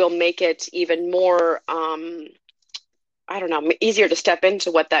what will make it even more I don't know, easier to step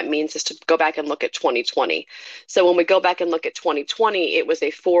into what that means is to go back and look at 2020. So when we go back and look at 2020, it was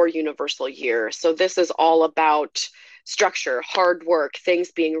a four universal year. So this is all about structure, hard work,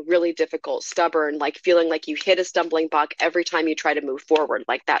 things being really difficult, stubborn, like feeling like you hit a stumbling block every time you try to move forward,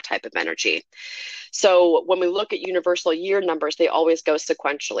 like that type of energy. So when we look at universal year numbers, they always go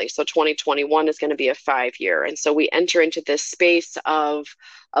sequentially. So 2021 is going to be a 5 year. And so we enter into this space of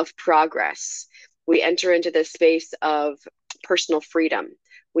progress. We enter into this space of personal freedom.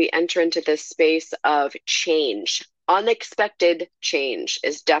 We enter into this space of change. Unexpected change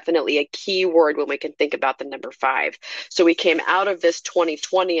is definitely a key word when we can think about the number five. So we came out of this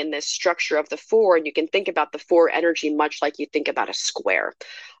 2020 and this structure of the four, and you can think about the four energy much like you think about a square.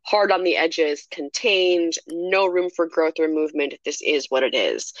 Hard on the edges, contained, no room for growth or movement. This is what it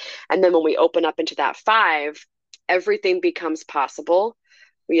is. And then when we open up into that five, everything becomes possible.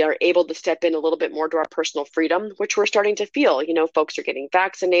 We are able to step in a little bit more to our personal freedom, which we're starting to feel. You know, folks are getting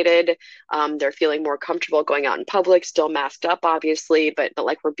vaccinated. They're feeling more comfortable going out in public, still masked up, obviously, but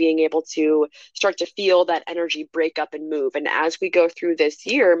like we're being able to start to feel that energy break up and move. And as we go through this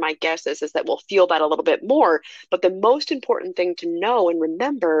year, my guess is that we'll feel that a little bit more. But the most important thing to know and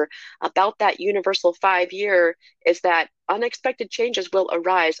remember about that universal 5 year is that unexpected changes will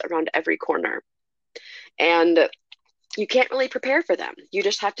arise around every corner. And you can't really prepare for them. You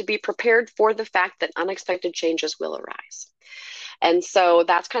just have to be prepared for the fact that unexpected changes will arise. And so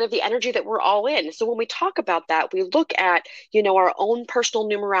that's kind of the energy that we're all in. So when we talk about that, we look at, our own personal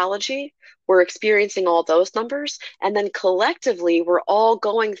numerology. We're experiencing all those numbers. And then collectively, we're all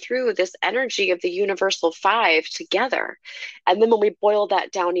going through this energy of the universal five together. And then when we boil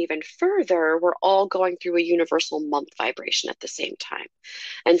that down even further, we're all going through a universal month vibration at the same time.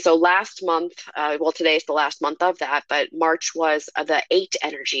 And so last month, well, today is the last month of that, but March was the eight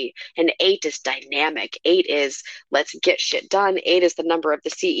energy, and eight is dynamic. Eight is let's get shit done. Eight is the number of the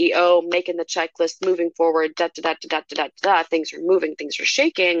CEO making the checklist, moving forward, da da da da da da da. Things are moving, things are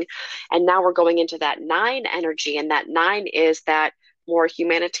shaking. And now we're going into that nine energy, and that nine is that more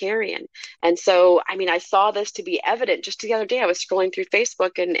humanitarian. And so, I mean, I saw this to be evident just the other day. I was scrolling through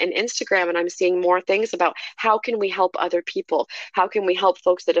Facebook and Instagram, and I'm seeing more things about how can we help other people? How can we help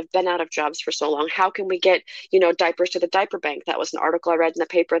folks that have been out of jobs for so long? How can we get, diapers to the diaper bank? That was an article I read in the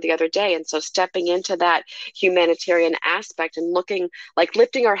paper the other day. And so stepping into that humanitarian aspect and looking like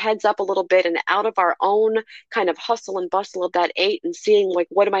lifting our heads up a little bit and out of our own kind of hustle and bustle of that eight and seeing like,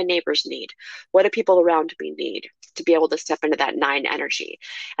 what do my neighbors need? What do people around me need to be able to step into that nine energy?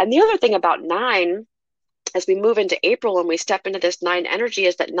 And the other thing about nine as we move into April and we step into this nine energy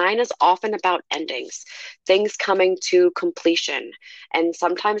is that nine is often about endings, things coming to completion. And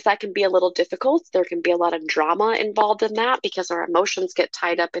sometimes that can be a little difficult. There can be a lot of drama involved in that because our emotions get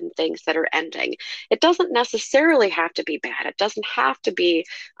tied up in things that are ending. It doesn't necessarily have to be bad. It doesn't have to be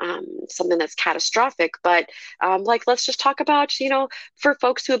something that's catastrophic. But like, let's just talk about, for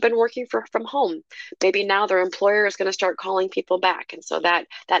folks who have been working from home, maybe now their employer is going to start calling people back. And so that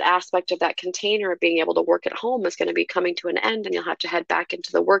aspect of that container of being able to work at home is going to be coming to an end, and you'll have to head back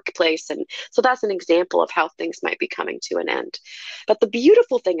into the workplace. And so that's an example of how things might be coming to an end. But the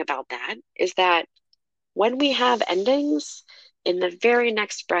beautiful thing about that is that when we have endings, in the very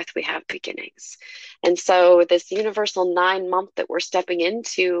next breath, we have beginnings. And so, this universal 9 month that we're stepping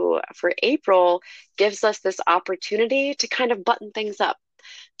into for April gives us this opportunity to kind of button things up,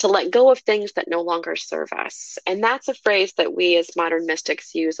 to let go of things that no longer serve us. And that's a phrase that we as modern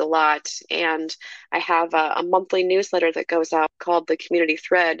mystics use a lot. And I have a monthly newsletter that goes out called the Community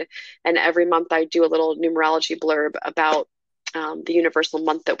Thread. And every month I do a little numerology blurb about the universal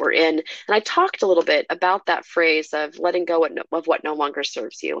month that we're in. And I talked a little bit about that phrase of letting go of what no longer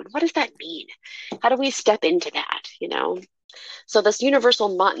serves you. And what does that mean? How do we step into that? So this universal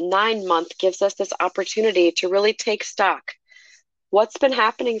 9 month gives us this opportunity to really take stock. What's been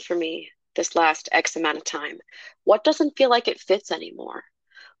happening for me this last X amount of time? What doesn't feel like it fits anymore?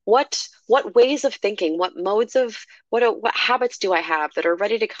 What ways of thinking, what modes of what habits do I have that are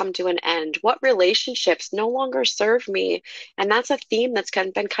ready to come to an end? What relationships no longer serve me? And that's a theme that's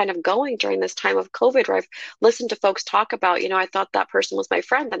been kind of going during this time of COVID, where I've listened to folks talk about, I thought that person was my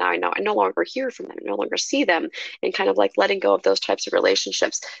friend, and now I know I no longer hear from them, I no longer see them, and kind of like letting go of those types of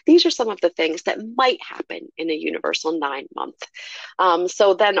relationships. These are some of the things that might happen in a universal 9 month.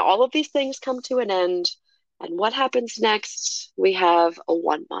 So then all of these things come to an end. And what happens next? We have a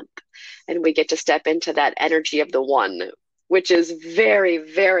 1 month, and we get to step into that energy of the one. which is very,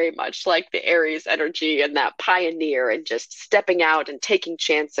 very much like the Aries energy and that pioneer and just stepping out and taking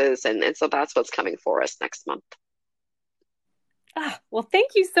chances. And so that's what's coming for us next month. Well,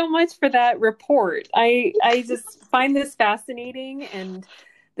 thank you so much for that report. I just find this fascinating, and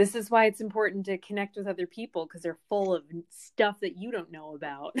this is why it's important to connect with other people because they're full of stuff that you don't know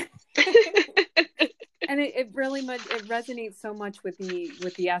about. And it really much it resonates so much with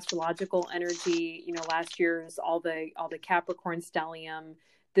the astrological energy. You know, last year's all the Capricorn stellium.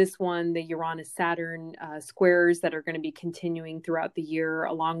 This one, the Uranus Saturn squares that are going to be continuing throughout the year,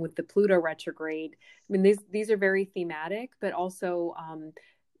 along with the Pluto retrograde. I mean, these are very thematic, but also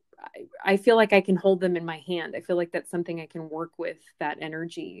I feel like I can hold them in my hand. I feel like that's something I can work with, that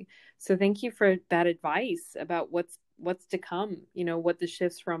energy. So thank you for that advice about what's to come, you know, what the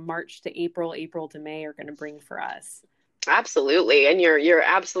shifts from March to April, April to May are going to bring for us. Absolutely, and you're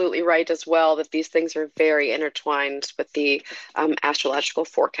absolutely right as well that these things are very intertwined with the astrological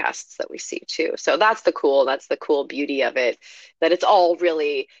forecasts that we see too. So that's the cool beauty of it, that it's all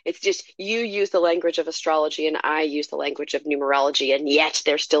really it's just you use the language of astrology and I use the language of numerology, and yet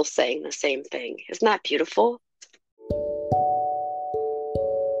they're still saying the same thing. Isn't that beautiful?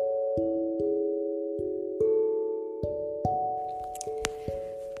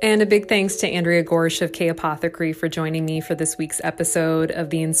 And a big thanks to Andrea Gorsh of K Apothecary for joining me for this week's episode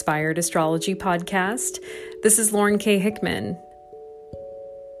of the Inspired Astrology Podcast. This is Lauren K. Hickman.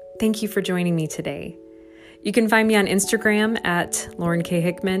 Thank you for joining me today. You can find me on Instagram at Lauren K.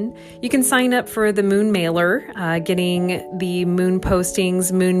 Hickman. You can sign up for the Moon Mailer, getting the moon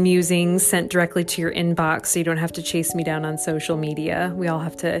postings, moon musings sent directly to your inbox so you don't have to chase me down on social media. We all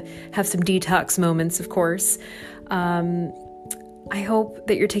have to have some detox moments, of course. I hope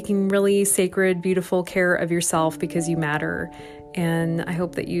that you're taking really sacred, beautiful care of yourself because you matter. And I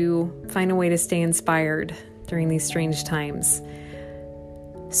hope that you find a way to stay inspired during these strange times.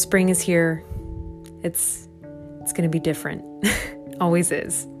 Spring is here. It's going to be different. Always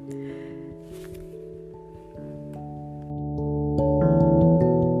is.